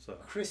 Then So-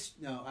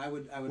 I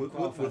would With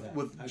qualify that.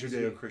 with I disagree.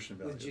 Judeo-Christian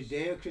values. With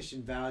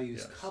Judeo-Christian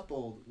values Yes.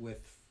 coupled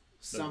with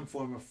some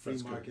form of free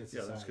That's market good.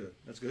 society. Yeah, that's good.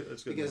 That's good.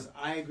 That's good. Because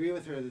I agree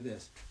with her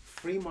that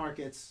free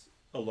markets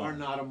Alone. are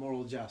not a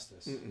moral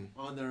justice Mm-mm.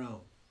 on their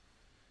own.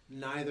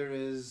 Neither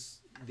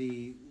is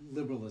the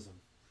liberalism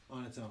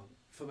on its own.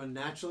 From a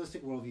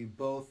naturalistic worldview,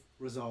 both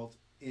result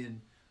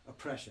in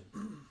oppression,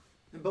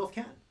 and both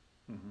can.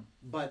 Mhm.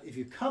 But if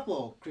you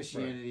couple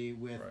Christianity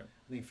with, Right.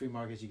 I think, free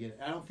markets, you get it.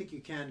 I don't think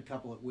you can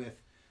couple it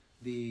with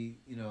the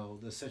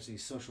essentially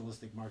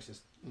socialistic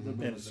Marxist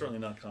liberalism. And it's certainly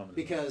not communism.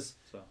 Because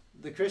so,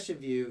 the Christian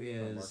view or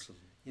is,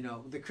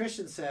 Marxism. the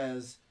Christian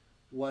says,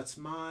 what's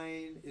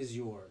mine is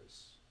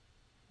yours.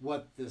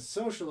 What the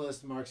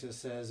socialist Marxist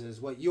says is,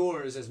 what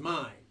yours is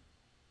mine.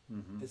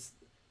 Mhm. It's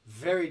a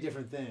very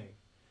different thing.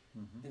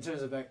 Mhm. In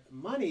terms of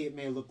money, it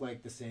may look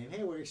like the same.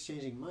 Hey, we're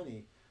exchanging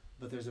money.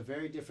 But there's a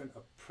very different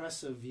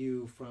oppressive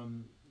view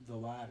from the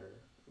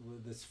latter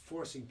that's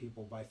forcing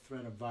people by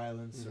threat of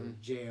violence or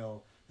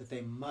jail that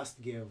they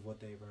must give what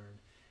they've earned.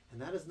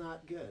 And that is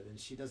not good. And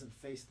she doesn't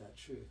face that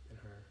truth in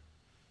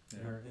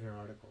her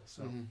article.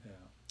 So,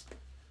 Yeah.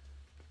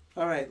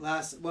 all right,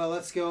 let's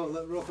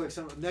go real quick.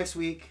 Next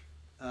week,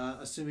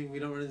 assuming we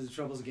don't run into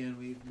troubles again,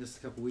 we missed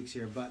a couple weeks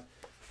here, but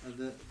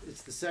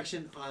It's the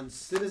section on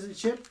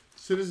citizenship.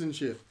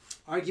 Citizenship.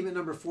 Argument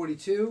number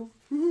 42.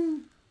 Woohoo.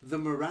 The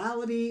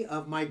morality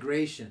of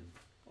migration.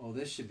 Oh,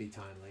 this should be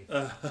timely.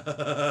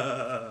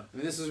 I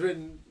mean, this was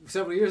written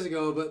several years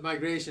ago, but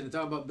migration, and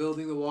talking about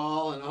building the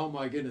wall, and oh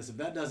my goodness, if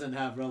that doesn't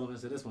have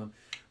relevance to this one,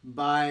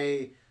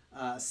 by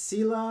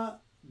Sila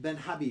Ben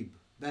Habib.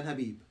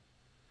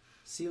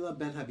 Sila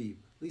Ben Habib.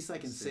 At least I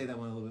can say that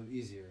one a little bit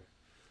easier.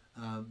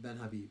 Ben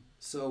Habib.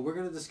 So we're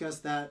going to discuss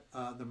that,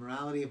 the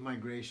morality of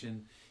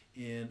migration,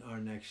 in our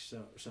next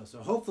show. So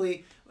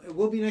hopefully it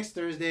will be next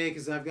Thursday,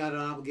 because I've got an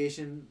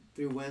obligation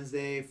through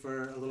Wednesday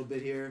for a little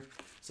bit here.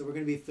 So we're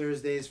going to be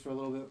Thursdays for a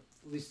little bit,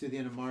 at least through the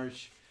end of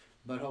March.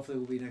 But hopefully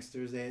we'll be next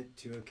Thursday at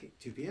 2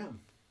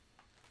 p.m.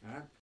 All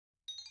right.